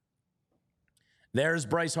 There's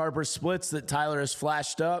Bryce Harper's splits that Tyler has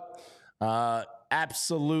flashed up.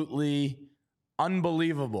 Absolutely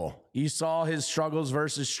unbelievable. You saw his struggles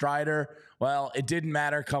versus Strider. Well, it didn't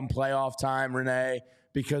matter come playoff time, Renee,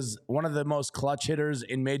 because one of the most clutch hitters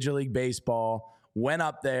in Major League Baseball went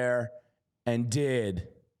up there and did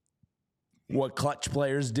what clutch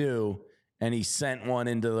players do, and he sent one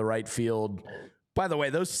into the right field. By the way,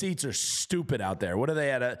 those seats are stupid out there. What are they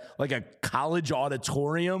at, a college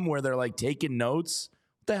auditorium where they're like taking notes?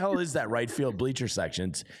 What the hell is that right field bleacher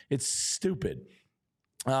section? It's stupid.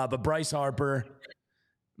 But Bryce Harper,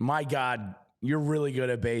 my God, you're really good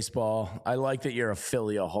at baseball. I like that you're a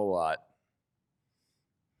Philly a whole lot.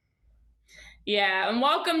 Yeah, and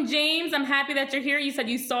welcome, James. I'm happy that you're here. You said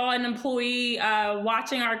you saw an employee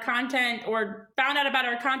watching our content or found out about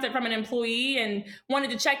our content from an employee and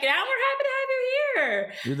wanted to check it out. We're happy to have you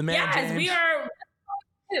here. You're the man, yes, James. We are.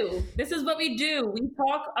 This is what we do. We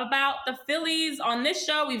talk about the Phillies on this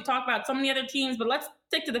show. We've talked about so many other teams, but let's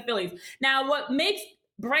stick to the Phillies. Now, what makes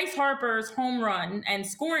Bryce Harper's home run and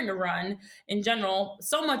scoring a run in general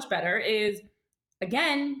so much better is,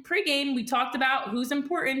 again, pregame, we talked about who's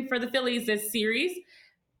important for the Phillies this series.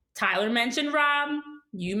 Tyler mentioned Rob.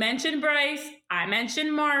 You mentioned Bryce. I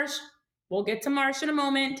mentioned Marsh. We'll get to Marsh in a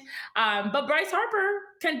moment. But Bryce Harper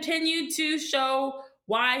continued to show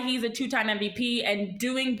why he's a two-time MVP and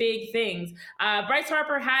doing big things. Bryce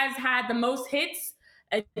Harper has had the most hits,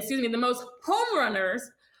 the most home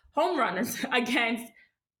runners against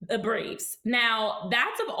the Braves. Now,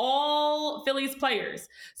 that's of all Phillies players.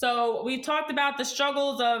 So we've talked about the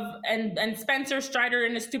struggles of and Spencer Strider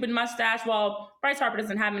and his stupid mustache. Well, Bryce Harper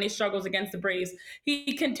doesn't have any struggles against the Braves.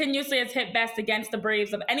 He continuously has hit best against the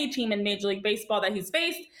Braves of any team in Major League Baseball that he's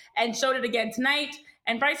faced and showed it again tonight.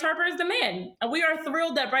 And Bryce Harper is the man. And we are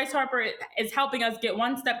thrilled that Bryce Harper is helping us get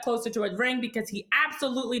one step closer to a ring because he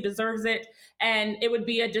absolutely deserves it. And it would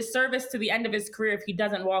be a disservice to the end of his career if he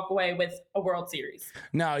doesn't walk away with a World Series.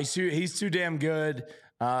 No, he's too damn good.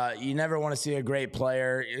 You never want to see a great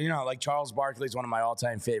player. You know, like Charles Barkley's one of my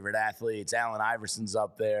all-time favorite athletes. Allen Iverson's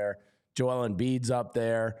up there. Joel Embiid's up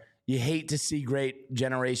there. You hate to see great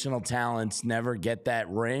generational talents never get that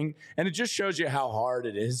ring. And it just shows you how hard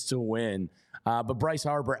it is to win. But Bryce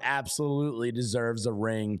Harper absolutely deserves a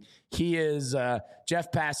ring. He is,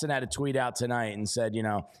 Jeff Passan had a tweet out tonight and said,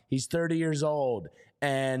 he's 30 years old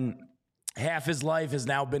and half his life has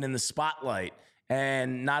now been in the spotlight.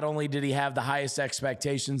 And not only did he have the highest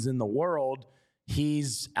expectations in the world,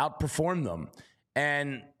 he's outperformed them.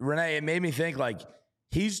 And Renee, it made me think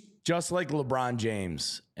he's just like LeBron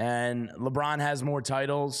James. And LeBron has more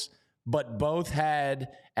titles, but both had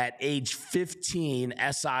at age 15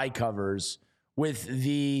 SI covers with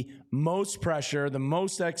the most pressure, the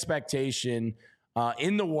most expectation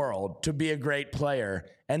in the world to be a great player.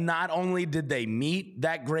 And not only did they meet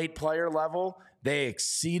that great player level, they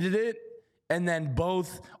exceeded it. And then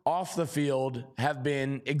both off the field have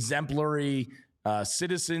been exemplary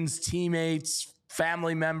citizens, teammates,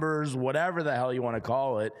 family members, whatever the hell you want to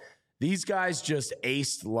call it. These guys just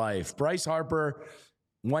aced life. Bryce Harper,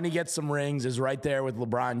 when he gets some rings, is right there with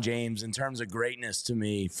LeBron James in terms of greatness to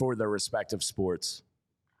me for their respective sports.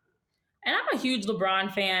 And I'm a huge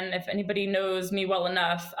LeBron fan, if anybody knows me well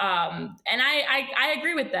enough. And I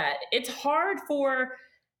agree with that. It's hard for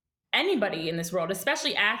anybody in this world,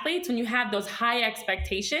 especially athletes, when you have those high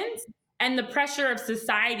expectations and the pressure of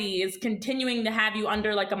society is continuing to have you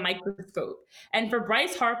under a microscope. And for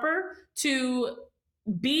Bryce Harper to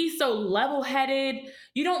be so level-headed,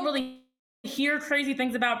 you don't really hear crazy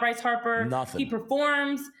things about Bryce Harper. Nothing. He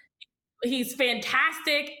performs. He's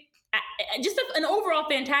fantastic. Just an overall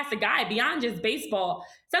fantastic guy beyond just baseball.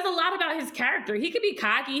 Says a lot about his character. He could be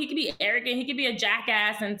cocky, he could be arrogant, he could be a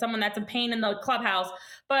jackass and someone that's a pain in the clubhouse.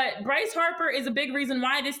 But Bryce Harper is a big reason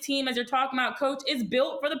why this team, as you're talking about, Coach, is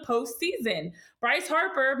built for the postseason. Bryce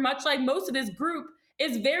Harper, much like most of this group,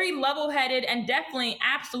 is very level-headed and definitely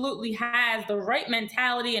absolutely has the right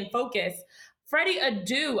mentality and focus. Freddie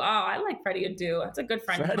Adu. Oh, I like Freddie Adu. That's a good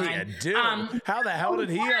friend of mine. Freddie Adu. How the hell did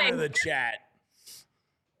he enter the chat?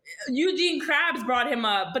 Eugene Krabs brought him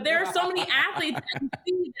up, but there are so many athletes that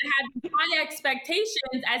have high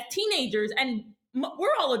expectations as teenagers, and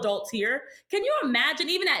we're all adults here. Can you imagine,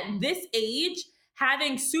 even at this age,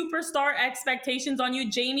 having superstar expectations on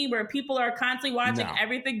you, Jamie, where people are constantly watching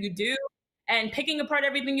everything you do and picking apart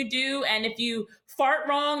everything you do? And if you fart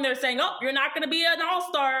wrong, they're saying, oh, you're not going to be an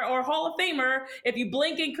all-star or Hall of Famer. If you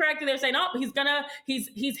blink incorrectly, they're saying, oh,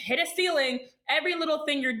 he's hit a ceiling. Every little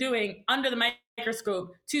thing you're doing under the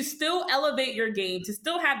microscope to still elevate your game, to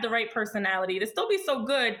still have the right personality, to still be so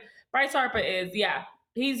good. Bryce Harper is,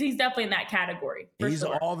 he's definitely in that category. He's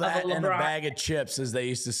sure. all that and a bag of chips, as they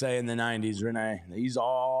used to say in the 90s, Renee. He's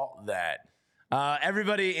all that.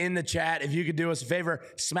 Everybody in the chat, if you could do us a favor,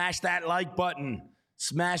 smash that like button.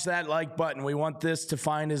 Smash that like button. We want this to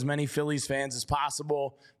find as many Phillies fans as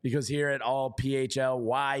possible, because here at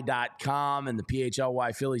allphly.com and the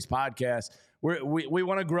PHLY Phillies podcast, we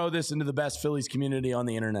want to grow this into the best Phillies community on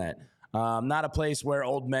the internet. Not a place where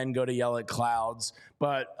old men go to yell at clouds,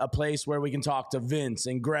 but a place where we can talk to Vince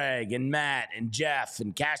and Greg and Matt and Jeff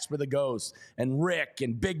and Casper the Ghost and Rick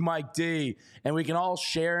and Big Mike D. And we can all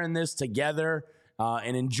share in this together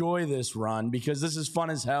and enjoy this run, because this is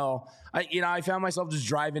fun as hell. I found myself just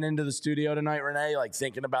driving into the studio tonight, Renee, like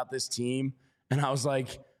thinking about this team. And I was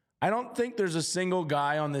like, I don't think there's a single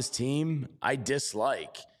guy on this team I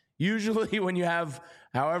dislike. Usually when you have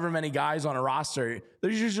however many guys on a roster,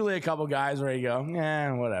 there's usually a couple guys where you go,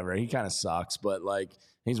 whatever. He kind of sucks, but like,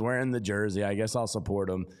 he's wearing the jersey. I guess I'll support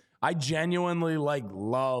him. I genuinely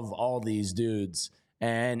love all these dudes,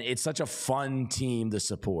 and it's such a fun team to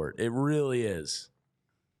support. It really is.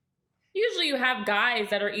 Usually you have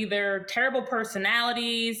guys that are either terrible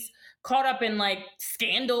personalities, caught up in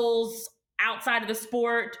scandals outside of the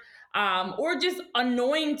sport, or just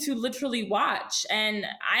annoying to literally watch. And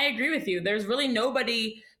I agree with you. There's really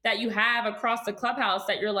nobody that you have across the clubhouse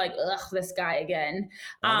that you're like, ugh, this guy again.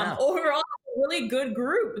 Overall, a really good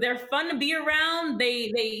group. They're fun to be around.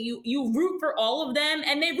 You root for all of them,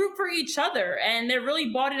 and they root for each other, and they're really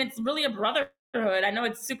bought in. It's really a brotherhood. I know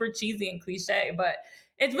it's super cheesy and cliche, but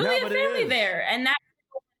it's really a family there, and that's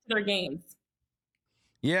their games.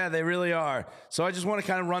 Yeah, they really are. So I just want to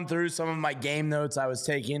kind of run through some of my game notes I was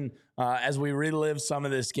taking as we relive some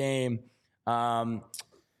of this game. Schwarber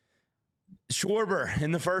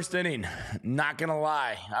in the first inning, not going to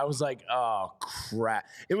lie. I was like, oh, crap.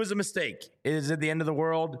 It was a mistake. Is it the end of the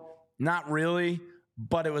world? Not really,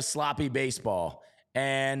 but it was sloppy baseball.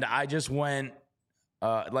 And I just went,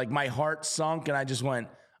 my heart sunk, and I just went,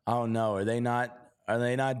 oh, no, are they not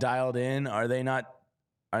dialed in? Are they not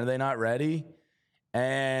ready?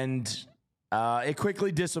 And it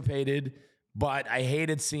quickly dissipated, but I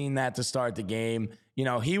hated seeing that to start the game.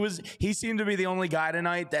 He seemed to be the only guy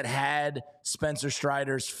tonight that had Spencer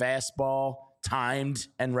Strider's fastball timed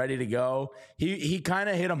and ready to go. He kind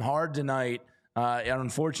of hit him hard tonight. And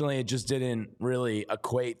unfortunately, it just didn't really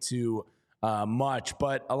equate to much.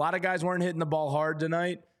 But a lot of guys weren't hitting the ball hard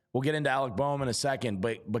tonight. We'll get into Alec Boehm in a second.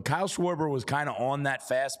 But Kyle Schwarber was kind of on that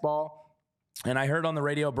fastball. And I heard on the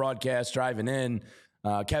radio broadcast driving in,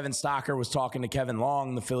 Kevin Stocker was talking to Kevin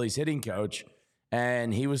Long, the Phillies hitting coach,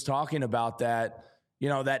 and he was talking about that,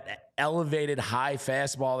 that elevated high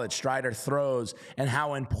fastball that Strider throws and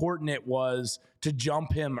how important it was to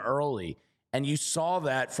jump him early. And you saw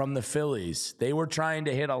that from the Phillies. They were trying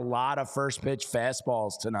to hit a lot of first pitch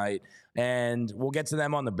fastballs tonight, and we'll get to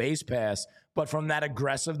them on the base pass. But from that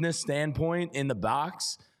aggressiveness standpoint in the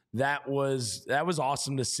box, that was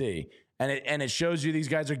awesome to see. And it shows you these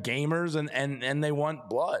guys are gamers and they want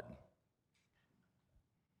blood.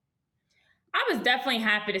 I was definitely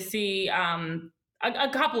happy to see a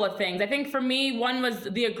couple of things. I think for me, one was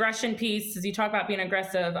the aggression piece, as you talk about being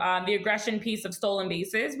aggressive. The aggression piece of stolen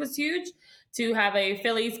bases was huge. To have a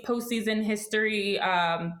Phillies postseason history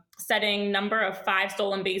setting number of 5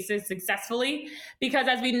 stolen bases successfully. Because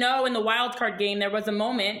as we know, in the wild card game, there was a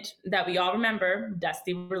moment that we all remember,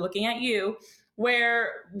 Dusty, we're looking at you,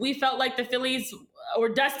 where we felt like the Phillies, or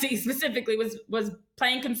Dusty specifically, was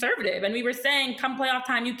playing conservative. And we were saying, come playoff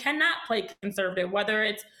time, you cannot play conservative, whether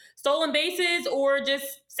it's stolen bases or just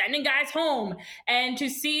sending guys home. And to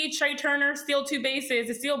see Trey Turner steal 2 bases,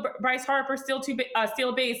 to steal Bryce Harper steal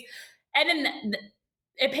a base, and then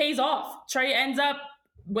it pays off. Trey ends up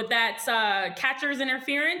with that catcher's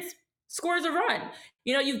interference, scores a run.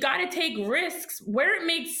 You've got to take risks where it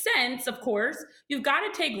makes sense, of course. You've got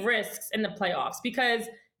to take risks in the playoffs because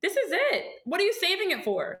this is it. What are you saving it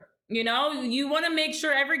for? You want to make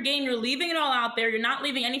sure every game you're leaving it all out there. You're not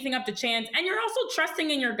leaving anything up to chance. And you're also trusting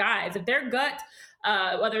in your guys. If their gut,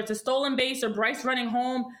 whether it's a stolen base or Bryce running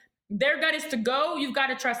home, their gut is to go, you've got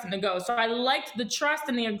to trust them to go. So I liked the trust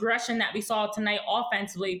and the aggression that we saw tonight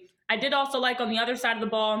offensively. I did also like on the other side of the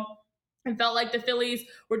ball, I felt like the Phillies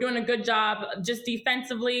were doing a good job just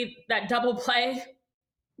defensively. That double play.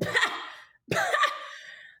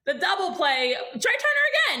 The double play, Trey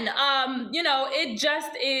Turner again. It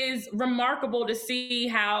just is remarkable to see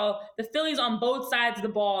how the Phillies on both sides of the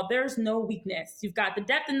ball, there's no weakness. You've got the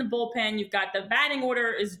depth in the bullpen. You've got the batting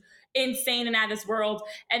order is insane and out of this world.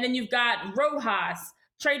 And then you've got Rojas,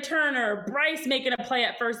 Trey Turner, Bryce making a play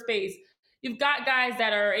at first base. You've got guys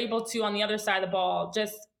that are able to, on the other side of the ball,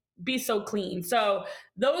 just be so clean. So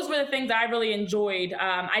those were the things I really enjoyed.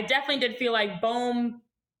 I definitely did feel like Bohm,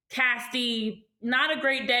 Casty, not a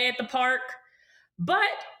great day at the park, but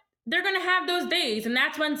they're going to have those days. And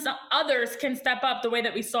that's when some others can step up the way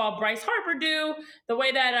that we saw Bryce Harper do, the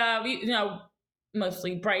way that,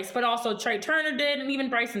 mostly Bryce, but also Trey Turner did, and even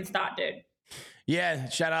Bryson Stott did. Yeah,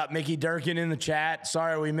 shout out Mickey Durkin in the chat.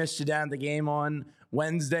 Sorry we missed you down at the game on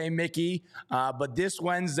Wednesday, Mickey. But this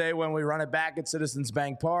Wednesday, when we run it back at Citizens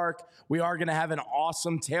Bank Park, we are going to have an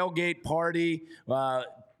awesome tailgate party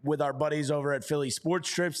with our buddies over at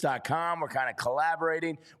phillysportstrips.com. We're kind of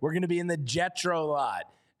collaborating. We're going to be in the Jetro lot,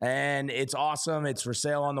 and it's awesome. It's for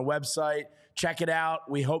sale on the website. Check it out.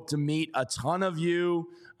 We hope to meet a ton of you.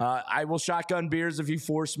 I will shotgun beers if you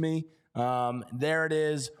force me. There it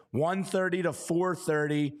is, 1:30 to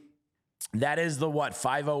 4:30. That is the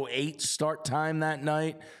 5:08 start time that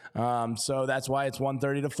night. So that's why it's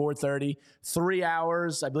 1:30 to 4:30, 3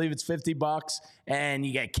 hours. I believe it's $50, and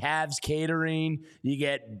you get Cavs catering, you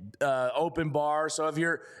get open bar. So if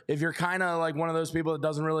you're kind of like one of those people that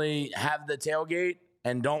doesn't really have the tailgate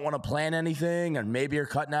and don't want to plan anything, and maybe you're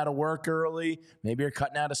cutting out of work early, maybe you're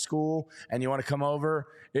cutting out of school, and you want to come over,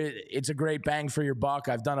 it's a great bang for your buck.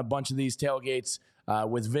 I've done a bunch of these tailgates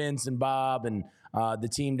with Vince and Bob and the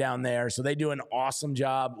team down there. So they do an awesome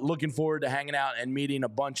job. Looking forward to hanging out and meeting a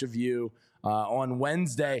bunch of you on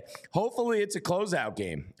Wednesday. Hopefully it's a closeout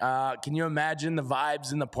game. Can you imagine the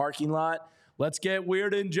vibes in the parking lot? Let's get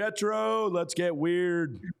weird in Jetro. Let's get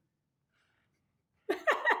weird.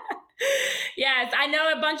 Yes, I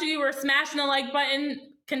know a bunch of you were smashing the like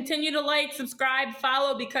button. Continue to like, subscribe,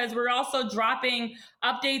 follow, because we're also dropping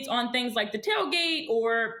updates on things like the tailgate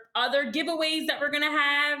or other giveaways that we're going to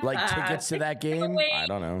have. Like tickets to that game? I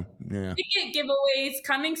don't know. Yeah. Ticket giveaways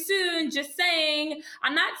coming soon. Just saying.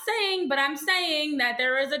 I'm not saying, but I'm saying that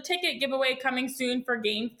there is a ticket giveaway coming soon for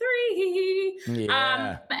Game 3.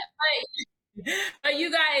 Yeah. But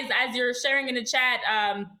you guys, as you're sharing in the chat,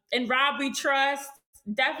 in Rob We Trust,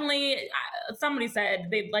 definitely, somebody said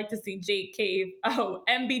they'd like to see Jake Cave. Oh,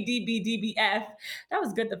 MBDBDBF. That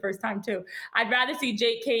was good the first time, too. I'd rather see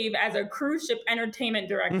Jake Cave as a cruise ship entertainment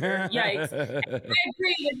director. Yikes. I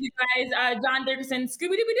agree with you guys. John Dickerson,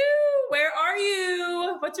 Scooby-Dooby-Doo, where are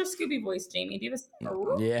you? What's your Scooby voice, Jamie? Do you have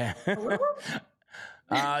a...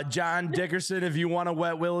 Yeah. John Dickerson, if you want a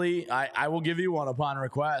wet willy, I will give you one upon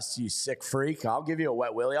request, you sick freak. I'll give you a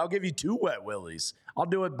wet willy. I'll give you 2 wet willies. I'll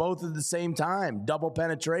do it both at the same time. Double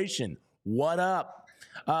penetration. What up?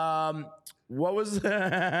 What was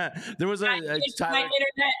there was my internet just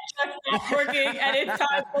not working, and it's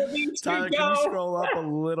time for me to Tyler, go. can you scroll up a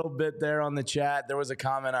little bit there on the chat? There was a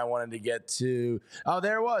comment I wanted to get to. Oh,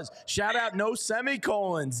 there it was. Shout out No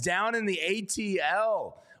Semicolons down in the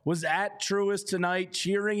ATL. Was at Truist tonight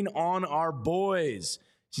cheering on our boys.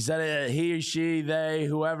 She said he, she, they,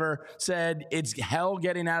 whoever said it's hell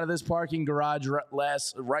getting out of this parking garage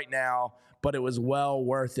right now, but it was well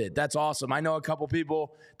worth it. That's awesome. I know a couple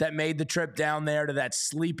people that made the trip down there to that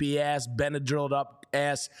sleepy ass, Benadrylled up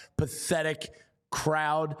ass, pathetic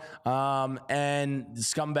crowd. And the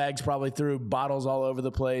scumbags probably threw bottles all over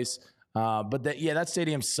the place. But that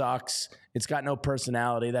stadium sucks. It's got no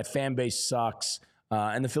personality. That fan base sucks.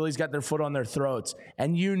 And the Phillies got their foot on their throats.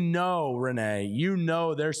 And Renee,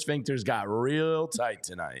 their sphincters got real tight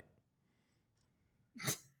tonight.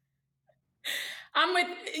 I'm with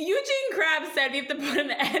Eugene Krabs said we have to put an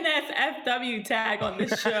NSFW tag on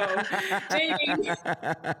this show. Jamie.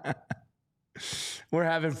 We're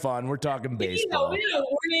having fun. We're talking baseball. We know,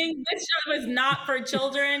 warning. This show is not for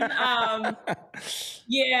children.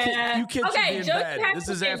 Yeah. You kids should be in Joe, bed. This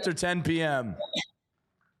is after 10 p.m.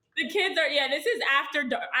 The kids are, this is after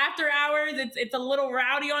hours. It's a little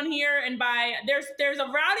rowdy on here, and there's a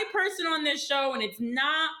rowdy person on this show, and it's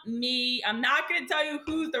not me. I'm not going to tell you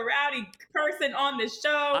who's the rowdy person on this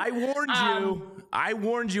show. I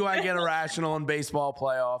warned you I get irrational in baseball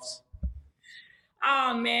playoffs.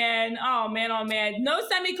 Oh man. No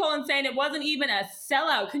semicolon saying it wasn't even a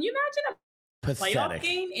sellout. Can you imagine a playoff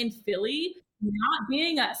game in Philly not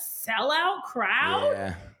being a sellout crowd?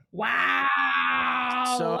 Yeah.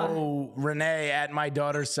 Wow. So Renee, at my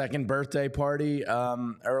daughter's second birthday party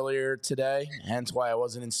earlier today, hence why I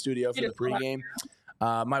wasn't in studio for the pregame.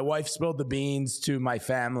 My wife spilled the beans to my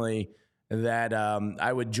family that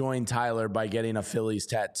I would join Tyler by getting a Phillies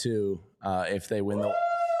tattoo if they win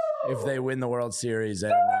the World Series,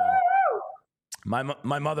 and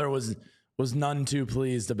my mother was none too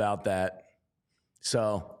pleased about that.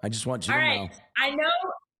 So I just want you to know.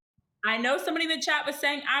 I know somebody in the chat was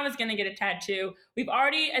saying I was going to get a tattoo. We've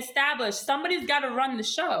already established somebody's got to run the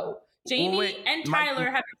show. Jamie and Tyler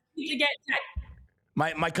have to get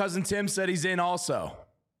tattoos. My cousin Tim said he's in also.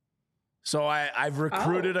 So I've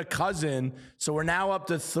recruited a cousin. So we're now up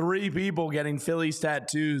to 3 people getting Phillies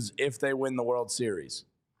tattoos if they win the World Series.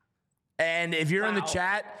 And if you're in the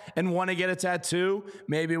chat and want to get a tattoo,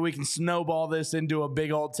 maybe we can snowball this into a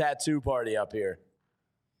big old tattoo party up here.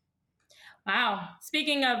 Wow.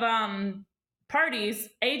 Speaking of parties,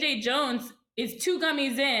 AJ Jones is 2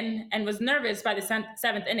 gummies in and was nervous by the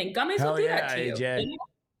 7th inning. Gummies will do that to you. AJ.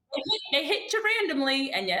 They hit you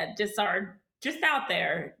randomly, and just are just out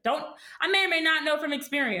there. I may or may not know from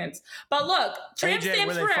experience. But look, tramp AJ,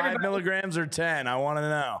 stamps were for they 5 everybody. milligrams or 10? I want to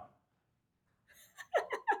know.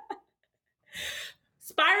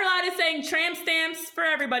 Spiralot is saying tramp stamps for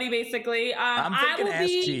everybody, basically. I'm thinking ass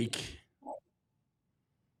cheek.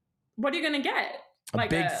 What are you going to get? A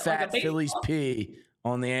big fat Phillies P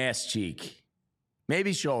on the ass cheek.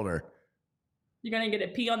 Maybe shoulder. You're going to get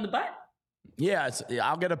a P on the butt? Yeah,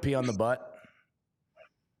 I'll get a P on the butt.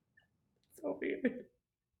 So weird.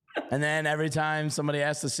 And then every time somebody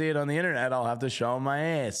has to see it on the internet, I'll have to show them my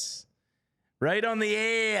ass. Right on the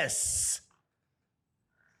ass.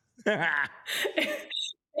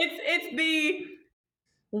 It's the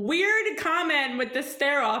weird comment with the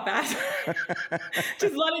stare off after.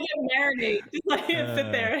 Just let it marinate. Just let it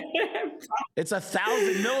sit there. It's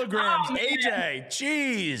 1,000 milligrams. Oh, AJ,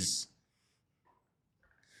 jeez.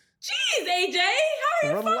 Jeez, AJ. How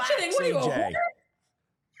are you functioning? What are you, AJ?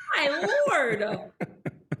 My Lord.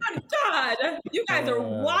 My God. You guys are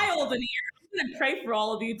wild in here. I'm going to pray for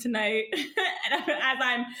all of you tonight. As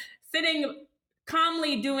I'm sitting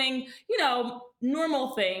calmly doing,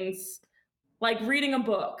 normal things like reading a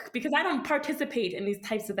book, because I don't participate in these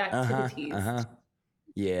types of activities.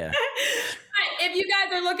 Yeah. If you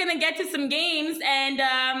guys are looking to get to some games and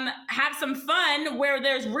have some fun where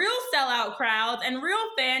there's real sellout crowds and real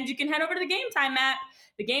fans, you can head over to the Game Time app.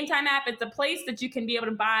 The Game Time app is the place that you can be able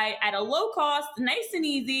to buy at a low cost, nice and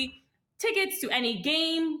easy, tickets to any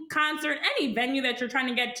game, concert, any venue that you're trying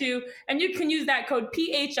to get to. And you can use that code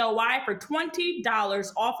PHLY for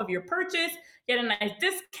 $20 off of your purchase. Get a nice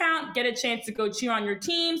discount, get a chance to go cheer on your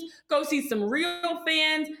teams, go see some real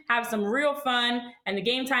fans, have some real fun, and the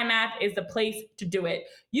Game Time app is the place to do it.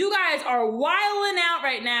 You guys are wilding out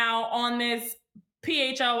right now on this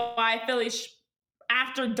PHLY Phillies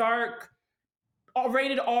After Dark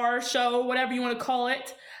rated R show, whatever you want to call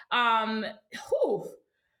it. My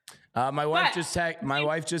wife just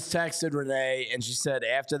texted Renee, and she said,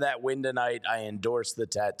 after that win tonight, I endorse the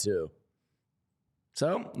tattoo.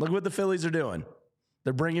 So look what the Phillies are doing.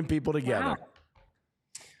 They're bringing people together. Wow.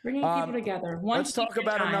 Bringing people together. Let's talk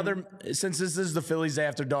about another, since this is the Phillies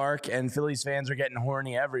After Dark and Phillies fans are getting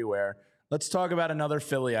horny everywhere. Let's talk about another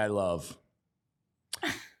Philly I love.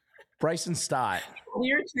 Bryson Stott.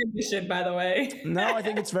 Weird transition, by the way. No, I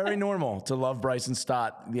think it's very normal to love Bryson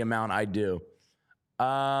Stott the amount I do.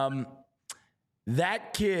 That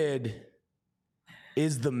kid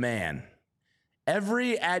is the man.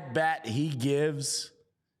 Every at-bat he gives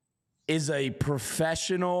is a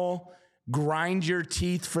professional, grind your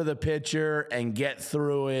teeth for the pitcher and get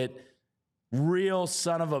through it, real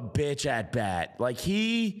son of a bitch at-bat. Like,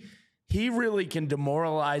 he really can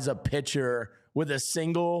demoralize a pitcher with a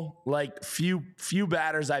single, like, few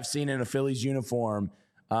batters I've seen in a Phillies uniform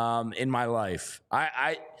in my life.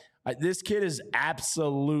 This kid is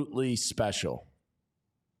absolutely special.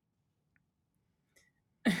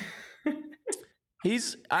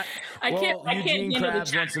 Eugene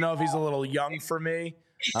Krabs wants to know if he's a little young for me.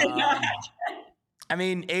 I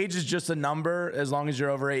mean, age is just a number as long as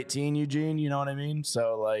you're over 18, Eugene. You know what I mean?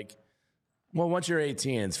 So, like, Well, once you're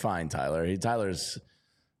 18, it's fine, Tyler. Tyler's,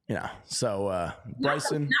 so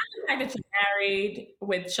Bryson. Not the fact that you're married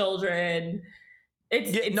with children.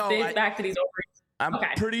 It's the fact that he's over. I'm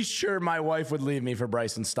pretty sure my wife would leave me for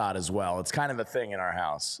Bryson Stott as well. It's kind of a thing in our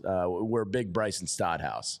house. We're a big Bryson Stott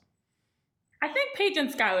house. I think Paige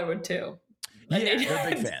and Skylar would too. Yeah,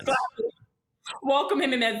 they're big fans. Welcome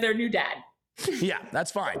him in as their new dad. Yeah,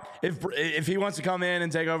 that's fine. If he wants to come in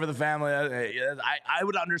and take over the family, I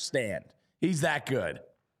would understand. He's that good.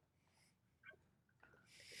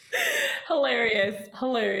 Hilarious.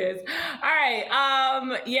 All right.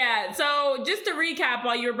 So just to recap,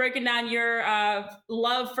 while you were breaking down your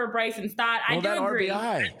love for Bryson Stott, I do agree.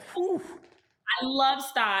 RBI. I love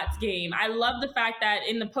Stott's game. I love the fact that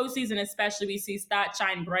in the postseason, especially, we see Stott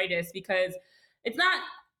shine brightest because it's not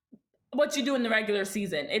what you do in the regular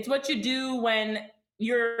season. It's what you do when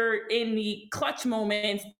you're in the clutch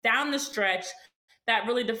moments down the stretch that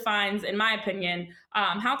really defines, in my opinion,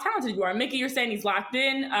 how talented you are. Mickey, you're saying he's locked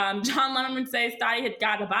in. John Lemon would say Stotty had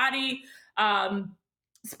got a body.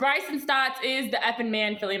 Bryson Stott is the effing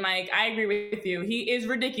man, Philly Mike. I agree with you. He is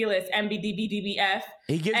ridiculous, MBDBDBF.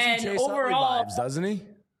 He gives you Chase Utley vibes, doesn't he?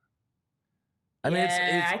 I mean,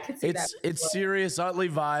 it's serious Utley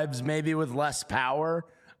vibes, maybe with less power,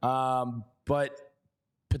 but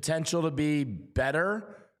potential to be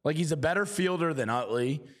better. Like, he's a better fielder than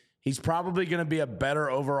Utley. He's probably going to be a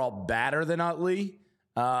better overall batter than Utley.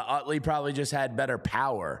 Utley probably just had better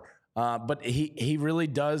power, but he really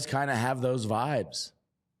does kind of have those vibes.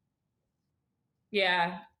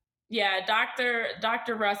 Yeah.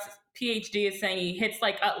 Dr. Russ, PhD, is saying he hits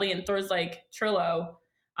like Utley and throws like Trillo.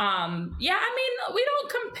 I mean, we don't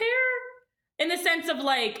compare in the sense of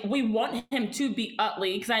like we want him to be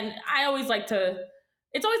Utley, because I always like to.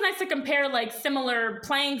 It's always nice to compare like similar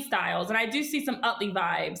playing styles, and I do see some Utley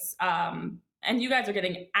vibes. And you guys are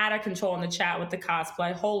getting out of control in the chat with the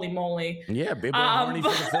cosplay. Holy moly! Yeah, people are horny for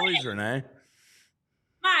the Phillies, Renee.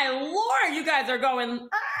 My Lord, you guys are going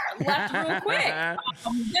left real quick. That's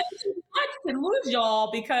too much to lose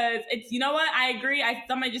y'all, because it's, you know what? I agree.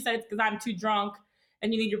 Somebody just said it's because I'm too drunk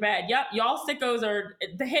and you need your bed. Yep, y'all sickos are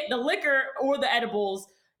the liquor or the edibles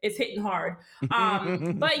is hitting hard.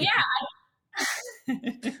 But yeah.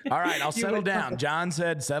 All right, I'll settle down. John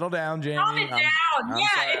said, "Settle down, Jamie." Calm it down. I'm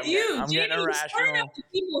sorry. It's you. I'm Jamie, getting irrational. you're up to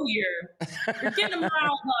people here. You're getting them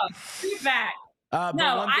riled up. Get back.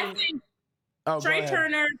 I think Trey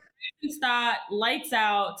Turner, Stott, lights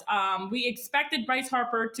out. We expected Bryce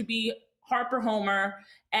Harper to be Harper Homer,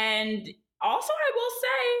 and also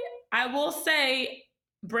I will say,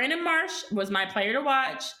 Brandon Marsh was my player to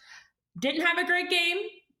watch. Didn't have a great game.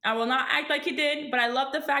 I will not act like he did, but I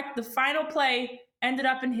love the fact the final play ended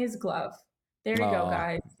up in his glove. There you go,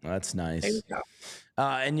 guys. That's nice. There you go.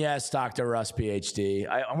 And yes, Dr. Russ, PhD.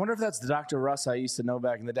 I wonder if that's the Dr. Russ I used to know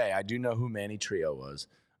back in the day. I do know who Manny Trio was.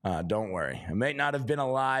 Don't worry. I may not have been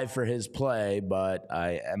alive for his play, but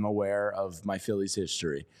I am aware of my Phillies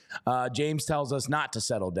history. James tells us not to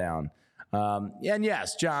settle down. And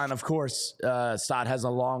yes, John, of course, Stott has a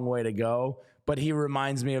long way to go, but he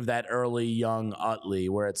reminds me of that early young Utley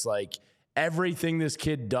where it's like everything this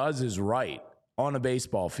kid does is right on a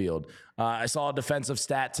baseball field. I saw a defensive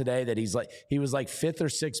stat today that he was like fifth or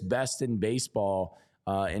sixth best in baseball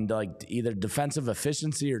in like either defensive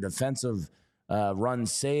efficiency or defensive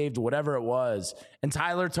runs saved, whatever it was. And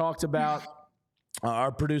Tyler talked about,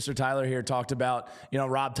 our producer Tyler here talked about,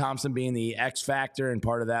 Rob Thomson being the X factor, and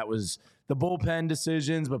part of that was the bullpen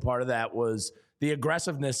decisions, but part of that was the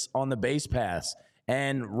aggressiveness on the base pass.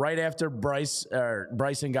 And right after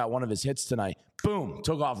Bryson got one of his hits tonight, boom,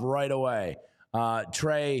 took off right away.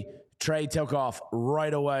 Trey took off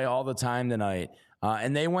right away all the time tonight.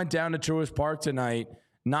 And they went down to Truist Park tonight,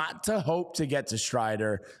 not to hope to get to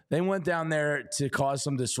Strider. They went down there to cause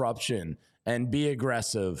some disruption and be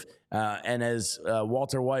aggressive. And as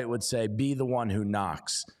Walter White would say, be the one who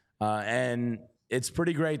knocks. And it's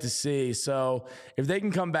pretty great to see. So if they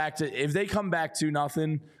come back to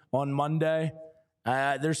 2-0 on Monday,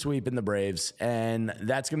 they're sweeping the Braves, and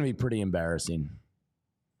that's going to be pretty embarrassing.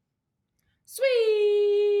 Sweet.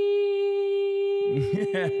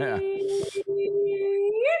 Yeah.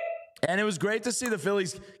 And it was great to see the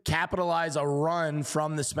Phillies capitalize a run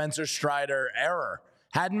from the Spencer Strider error.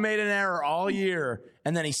 Hadn't made an error all year,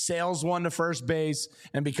 and then he sails one to first base,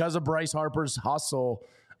 and because of Bryce Harper's hustle,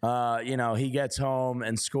 he gets home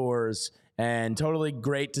and scores, and totally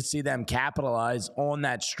great to see them capitalize on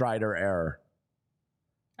that Strider error.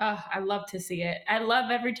 Oh, I love to see it. I love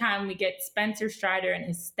every time we get Spencer Strider and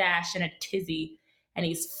his stash in a tizzy, and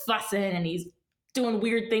he's fussing, and he's doing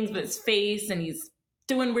weird things with his face, and he's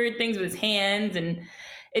doing weird things with his hands, and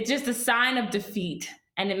it's just a sign of defeat.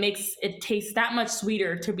 And it makes it taste that much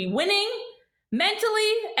sweeter to be winning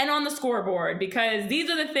mentally and on the scoreboard, because these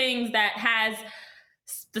are the things that has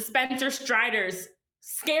the Spencer Striders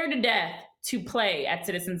scared to death to play at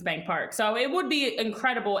Citizens Bank Park. So it would be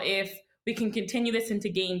incredible if we can continue this into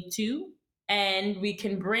game 2 and we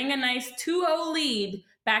can bring a nice 2-0 lead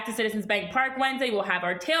back to Citizens Bank Park Wednesday. We'll have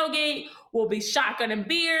our tailgate. We'll be shotgunning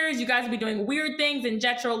beers. You guys will be doing weird things in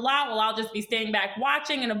Jetro Lot while I'll just be staying back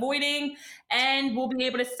watching and avoiding. And we'll be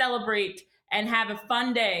able to celebrate and have a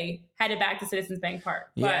fun day headed back to Citizens Bank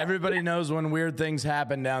Park. Yeah, everybody knows when weird things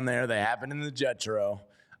happen down there. They happen in the Jetro.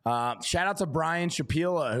 Shout out to Brian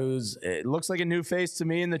Shapila, it looks like a new face to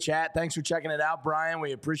me in the chat. Thanks for checking it out, Brian.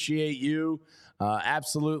 We appreciate you.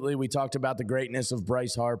 Absolutely. We talked about the greatness of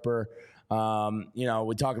Bryce Harper.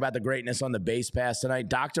 We talk about the greatness on the base pass tonight.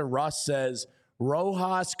 Dr. Russ says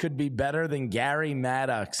Rojas could be better than Gary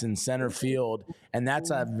Maddox in center field, and that's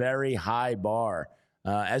a very high bar.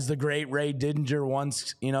 As the great Ray Didinger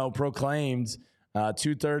once, proclaimed,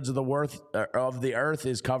 2/3 of the earth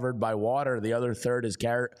is covered by water. The other third is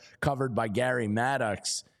covered by Gary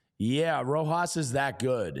Maddox. Yeah, Rojas is that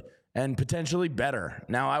good and potentially better.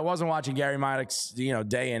 Now, I wasn't watching Gary Maddox,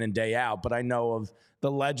 day in and day out, but I know of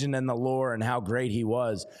the legend and the lore and how great he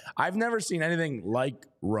was. I've never seen anything like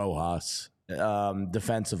Rojas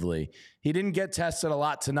defensively. He didn't get tested a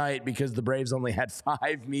lot tonight because the Braves only had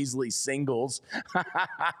 5 measly singles.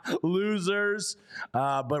 Losers.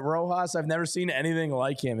 But Rojas, I've never seen anything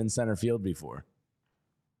like him in center field before.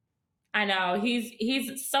 I know.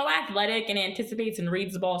 He's so athletic and anticipates and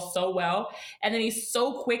reads the ball so well. And then he's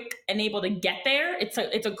so quick and able to get there. It's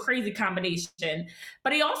a crazy combination.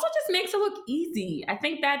 But he also just makes it look easy. I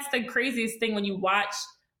think that's the craziest thing when you watch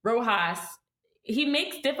Rojas. He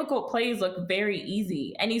makes difficult plays look very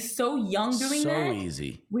easy. And he's so young doing that. So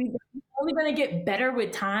easy. We're only going to get better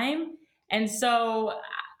with time. And so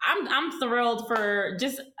I'm thrilled for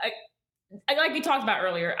just, like we talked about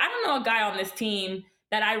earlier, I don't know a guy on this team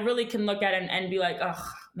that I really can look at and be like,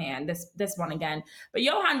 oh, man, this one again. But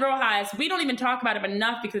Johan Rojas, we don't even talk about him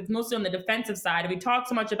enough because it's mostly on the defensive side. We talk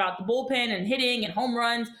so much about the bullpen and hitting and home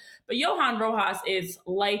runs. But Johan Rojas is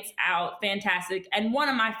lights out, fantastic, and one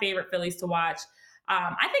of my favorite Phillies to watch.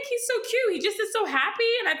 I think he's so cute. He just is so happy,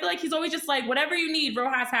 and I feel like he's always just like, whatever you need,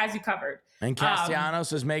 Rojas has you covered. And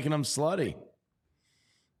Castellanos is making him slutty.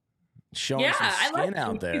 Showing some skin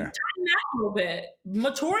out there. He's turning out a little bit,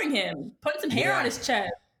 maturing him, putting some hair on his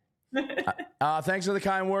chest. Thanks for the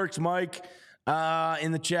kind words, Mike,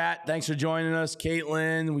 in the chat. Thanks for joining us,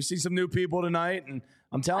 Caitlin. We see some new people tonight, and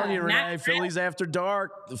I'm telling you, Renee, Phillies after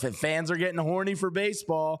dark. The fans are getting horny for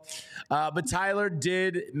baseball. But Tyler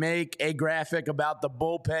did make a graphic about the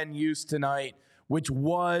bullpen use tonight, which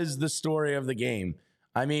was the story of the game.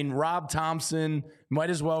 I mean, Rob Thomson might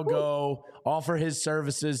as well go offer his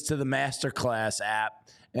services to the Masterclass app.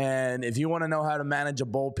 And if you want to know how to manage a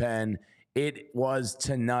bullpen, it was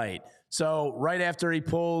tonight. So right after he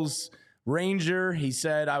pulls Ranger, he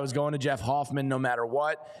said, I was going to Jeff Hoffman no matter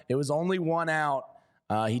what. It was only 1 out.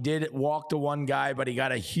 He did walk to one guy, but he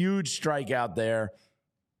got a huge strikeout there.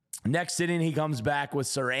 Next inning, he comes back with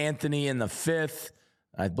Sir Anthony in the 5th.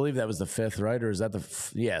 I believe that was the 5th, right? Or is that the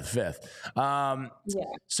 5th?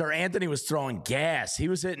 Sir Anthony was throwing gas. He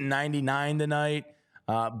was hitting 99 tonight.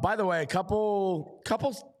 By the way, a couple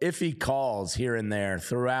iffy calls here and there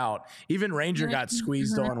throughout. Even Ranger got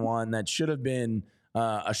squeezed on one that should have been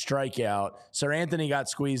a strikeout. Sir Anthony got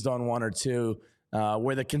squeezed on 1 or 2.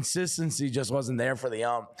 Where the consistency just wasn't there for the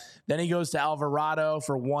ump. Then he goes to Alvarado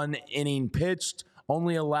for 1 inning pitched,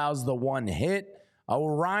 only allows the 1 hit.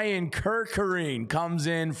 Ryan Kerkering comes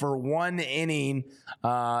in for 1 inning,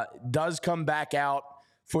 does come back out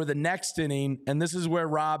for the next inning, and this is where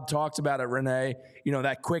Rob talks about it, Renee,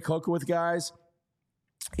 that quick hook with guys.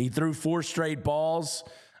 He threw 4 straight balls.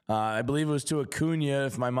 I believe it was to Acuna,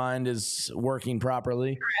 if my mind is working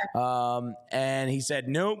properly. And he said,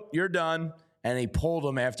 nope, you're done. And he pulled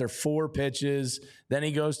him after 4 pitches. Then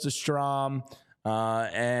he goes to Strom.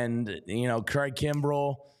 And Craig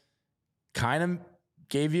Kimbrell kind of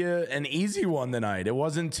gave you an easy one tonight. It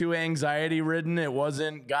wasn't too anxiety-ridden. It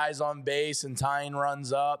wasn't guys on base and tying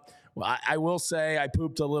runs up. Well, I will say I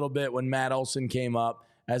pooped a little bit when Matt Olson came up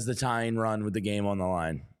as the tying run with the game on the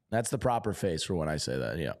line. That's the proper face for when I say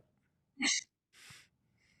that, yeah.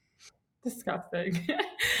 Disgusting.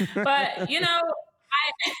 But,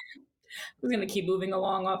 I was going to keep moving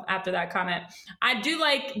along after that comment. I do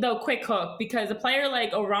like the quick hook because a player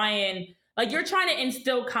like Orion, you're trying to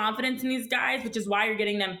instill confidence in these guys, which is why you're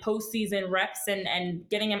getting them postseason reps and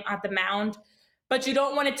getting them at the mound. but you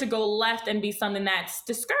don't want it to go left and be something that's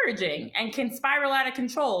discouraging and can spiral out of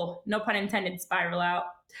control. No pun intended, spiral out.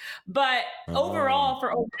 But overall,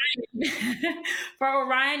 for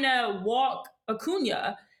Orion to walk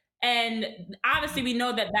Acuna, and obviously we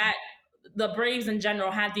know that the Braves in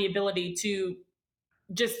general had the ability to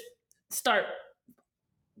just start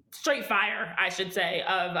straight fire, I should say,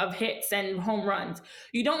 of hits and home runs.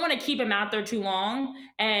 You don't want to keep him out there too long.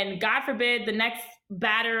 And God forbid the next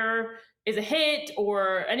batter is a hit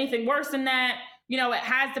or anything worse than that. It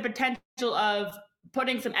has the potential of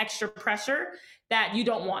putting some extra pressure that you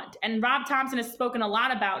don't want. And Rob Thomson has spoken a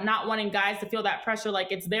lot about not wanting guys to feel that pressure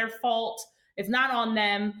like it's their fault. It's not on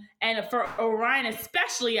them. And for Orion,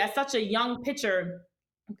 especially as such a young pitcher,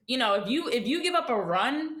 if you give up a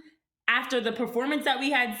run after the performance that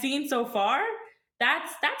we had seen so far,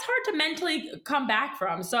 that's hard to mentally come back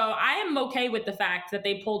from. So I am okay with the fact that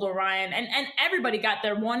they pulled Orion, and everybody got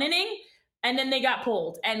their one inning and then they got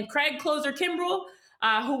pulled. And Craig Closer Kimbrell,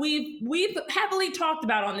 who we've heavily talked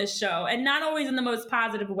about on this show, and not always in the most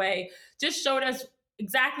positive way, just showed us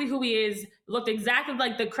exactly who he is, looked exactly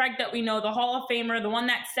like the Craig that we know, the Hall of Famer, the one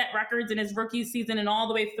that set records in his rookie season and all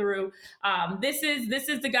the way through. This is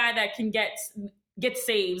the guy that can get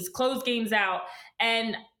saves, close games out.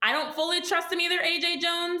 And I don't fully trust him either, AJ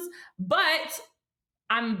Jones, but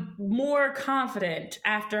I'm more confident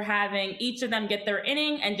after having each of them get their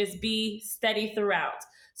inning and just be steady throughout.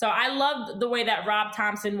 So I loved the way that Rob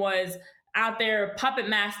Thomson was out there, puppet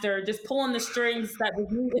master, just pulling the strings that was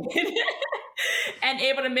needed and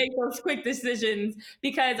able to make those quick decisions.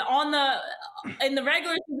 Because in the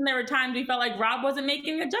regular season, there were times we felt like Rob wasn't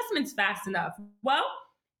making adjustments fast enough. Well,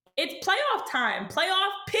 it's playoff time,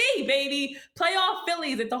 playoff P, baby, playoff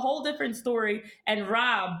Phillies. It's a whole different story. And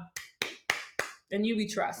Rob, and you we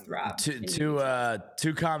trust, Rob.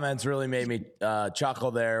 Two comments really made me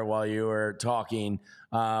chuckle there while you were talking.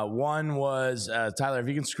 One was, Tyler, if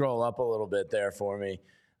you can scroll up a little bit there for me.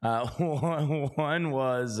 One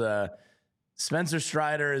was Spencer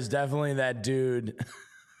Strider is definitely that dude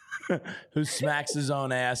who smacks his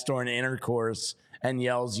own ass during intercourse and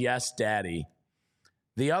yells, "Yes, daddy."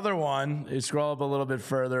 The other one, you scroll up a little bit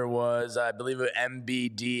further, was, I believe,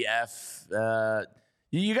 MBDF.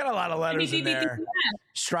 You got a lot of letters in there.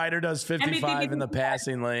 Strider does 55 in the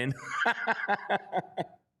passing lane.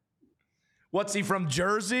 What's he, from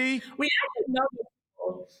Jersey? We actually know those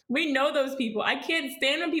people. We know those people. I can't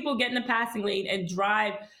stand when people get in the passing lane and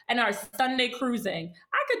drive and are Sunday cruising.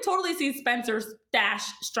 I could totally see Spencer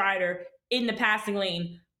Strider in the passing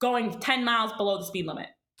lane going 10 miles below the speed limit.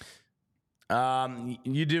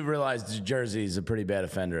 You do realize Jersey is a pretty bad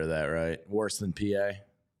offender of that, right? Worse than PA?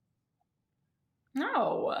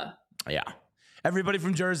 No. Yeah. Everybody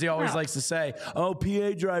from Jersey always likes to say, "Oh,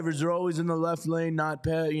 PA drivers are always in the left lane, not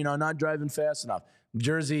driving fast enough."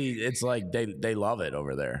 Jersey, it's like they love it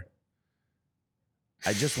over there.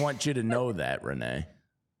 I just want you to know that, Renee.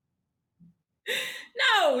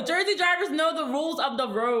 No, Jersey drivers know the rules of the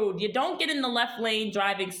road. You don't get in the left lane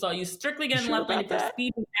driving slow. You strictly get in the left lane if you're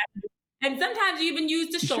speeding. And sometimes you even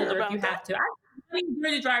use the shoulder if you have to. I've seen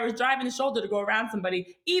Jersey drivers driving the shoulder to go around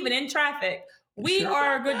somebody, even in traffic. We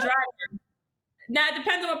are a good driver. Now, it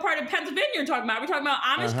depends on what part of Pennsylvania you're talking about. We're talking about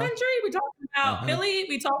Amish country. We're talking about Philly.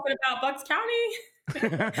 We're talking about Bucks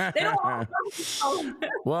County. They don't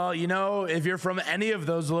Well, if you're from any of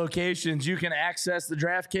those locations, you can access the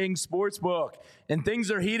DraftKings Sportsbook. And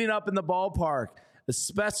things are heating up in the ballpark,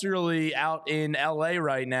 especially out in LA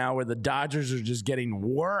right now where the Dodgers are just getting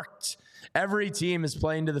worked. Every team is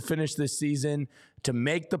playing to the finish this season to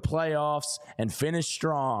make the playoffs and finish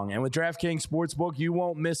strong. And with DraftKings Sportsbook, you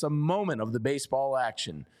won't miss a moment of the baseball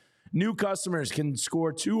action. New customers can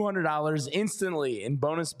score $200 instantly in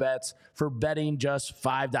bonus bets for betting just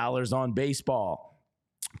 $5 on baseball.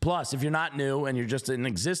 Plus, if you're not new and you're just an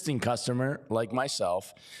existing customer like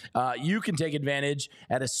myself, you can take advantage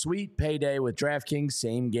at a sweet payday with DraftKings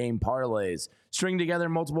same-game parlays. String together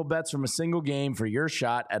multiple bets from a single game for your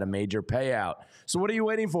shot at a major payout. So what are you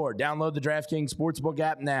waiting for? Download the DraftKings Sportsbook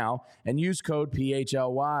app now and use code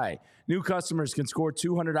PHLY. New customers can score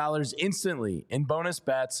 $200 instantly in bonus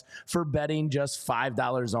bets for betting just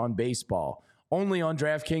 $5 on baseball. Only on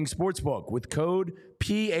DraftKings Sportsbook with code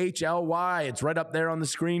PHLY. It's right up there on the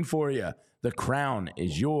screen for you. The crown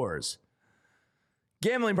is yours.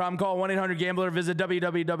 Gambling problem? Call 1-800-GAMBLER. Visit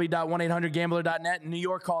www.1800gambler.net. In New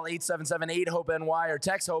York, call 877-8-HOPE-NY or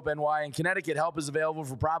text HOPE-NY. In Connecticut, help is available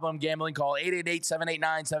for problem gambling. Call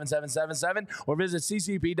 888-789-7777 or visit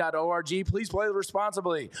ccp.org. Please play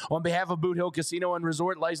responsibly. On behalf of Boot Hill Casino and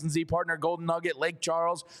Resort, licensee partner Golden Nugget, Lake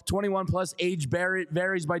Charles, 21 plus, age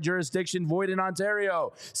varies by jurisdiction, void in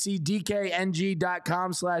Ontario. See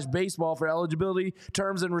dkng.com/baseball for eligibility,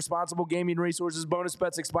 terms, and responsible gaming resources. Bonus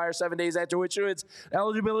bets expire 7 days after issuance.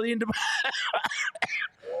 Eligibility and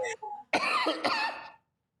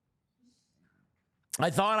I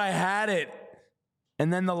thought I had it,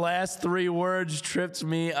 and then the last 3 words tripped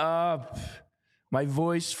me up. My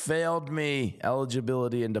voice failed me.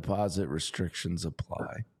 Eligibility and deposit restrictions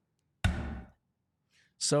apply.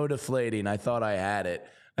 So deflating. I thought I had it.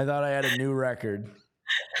 I thought I had a new record.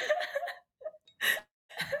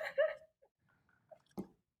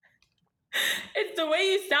 It's the way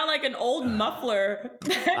you sound like an old muffler.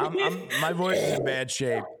 My voice is in bad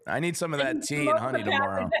shape. I need some of that tea and honey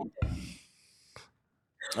tomorrow.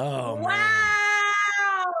 Oh, wow.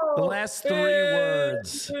 Man. The last 3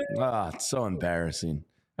 words. Oh, it's so embarrassing.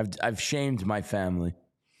 I've shamed my family.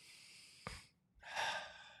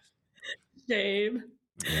 Shame.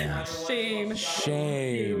 Yeah. Shame.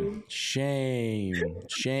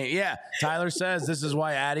 Yeah, Tyler says this is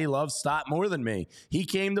why Addy loves Stott more than me. He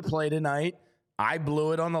came to play tonight. I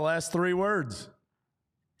blew it on the last 3 words.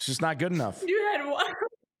 It's just not good enough. You had one.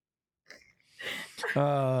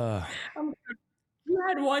 You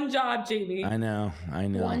had one job, Jamie. I know.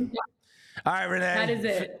 One job. All right, Renee. That is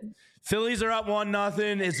it. Phillies are up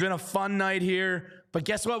 1-0. It's been a fun night here. But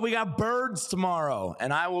guess what? We got Birds tomorrow,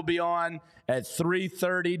 and I will be on at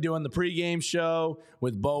 3:30 doing the pregame show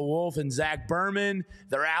with Bo Wolf and Zach Berman.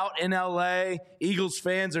 They're out in L.A. Eagles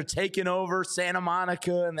fans are taking over Santa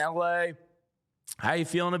Monica in L.A. How you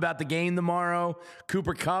feeling about the game tomorrow?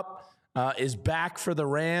 Cooper Kupp is back for the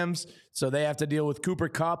Rams, so they have to deal with Cooper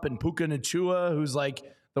Kupp and Puka Nacua, who's like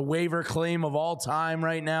the waiver claim of all time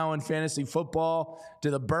right now in fantasy football.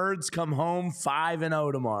 Do the Birds come home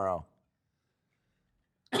 5-0 tomorrow?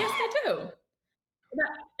 Yes, they do.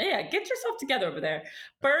 Yeah, get yourself together over there.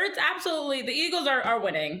 Birds, absolutely. The Eagles are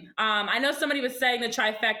winning. I know somebody was saying the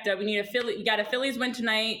trifecta. We got a Phillies win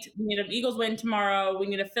tonight. We need an Eagles win tomorrow. We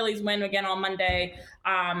need a Phillies win again on Monday.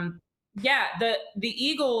 The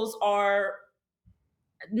Eagles are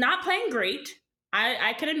not playing great.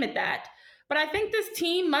 I can admit that. But I think this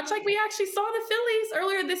team, much like we actually saw the Phillies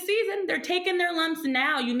earlier this season, they're taking their lumps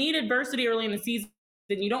now. You need adversity early in the season.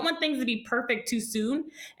 You don't want things to be perfect too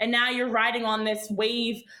soon. And now you're riding on this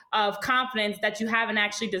wave of confidence that you haven't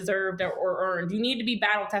actually deserved or earned. You need to be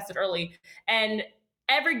battle tested early. And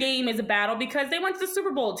every game is a battle because they went to the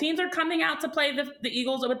Super Bowl. Teams are coming out to play the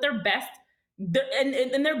Eagles with their best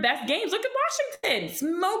in their best games. Look at Washington,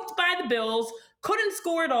 smoked by the Bills, couldn't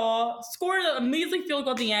score at all, scored a measly field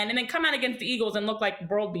goal at the end, and then come out against the Eagles and look like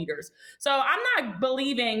world beaters. So I'm not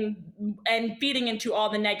believing and feeding into all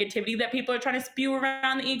the negativity that people are trying to spew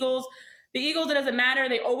around the Eagles. The Eagles, it doesn't matter.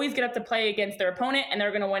 They always get up to play against their opponent, and they're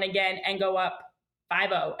going to win again and go up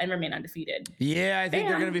 5-0 and remain undefeated. Yeah, I think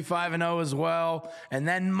they're going to be 5-0 as well. And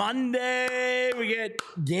then Monday, we get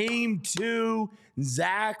game 2.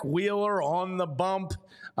 Zach Wheeler on the bump,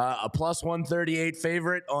 a plus 138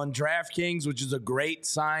 favorite on DraftKings, which is a great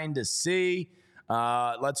sign to see.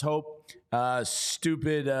 Let's hope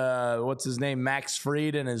stupid, what's his name, Max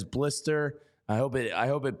Fried and his blister. I hope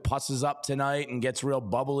it pusses up tonight and gets real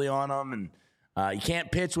bubbly on him. And you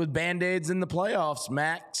can't pitch with Band-Aids in the playoffs,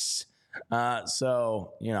 Max.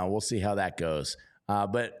 So, we'll see how that goes.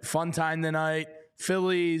 But fun time tonight.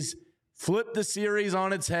 Phillies flip the series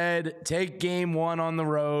on its head, take game 1 on the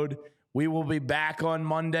road. We will be back on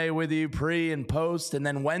Monday with you pre and post, and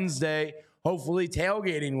then Wednesday, hopefully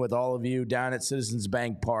tailgating with all of you down at Citizens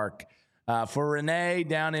Bank Park. For Renee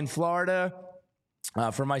down in Florida,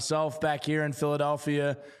 for myself back here in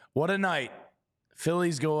Philadelphia, what a night.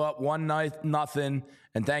 Phillies go up 1-0,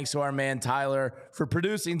 and thanks to our man Tyler for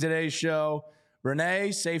producing today's show.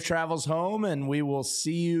 Renee, safe travels home, and we will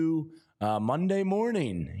see you Monday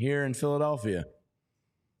morning here in Philadelphia.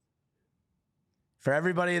 For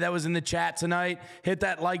everybody that was in the chat tonight, hit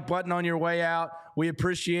that like button on your way out. We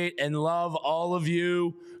appreciate and love all of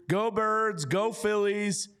you. Go Birds, go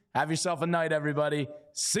Phillies. Have yourself a night, everybody.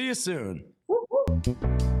 See you soon. We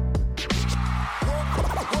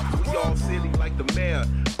all silly like the mayor.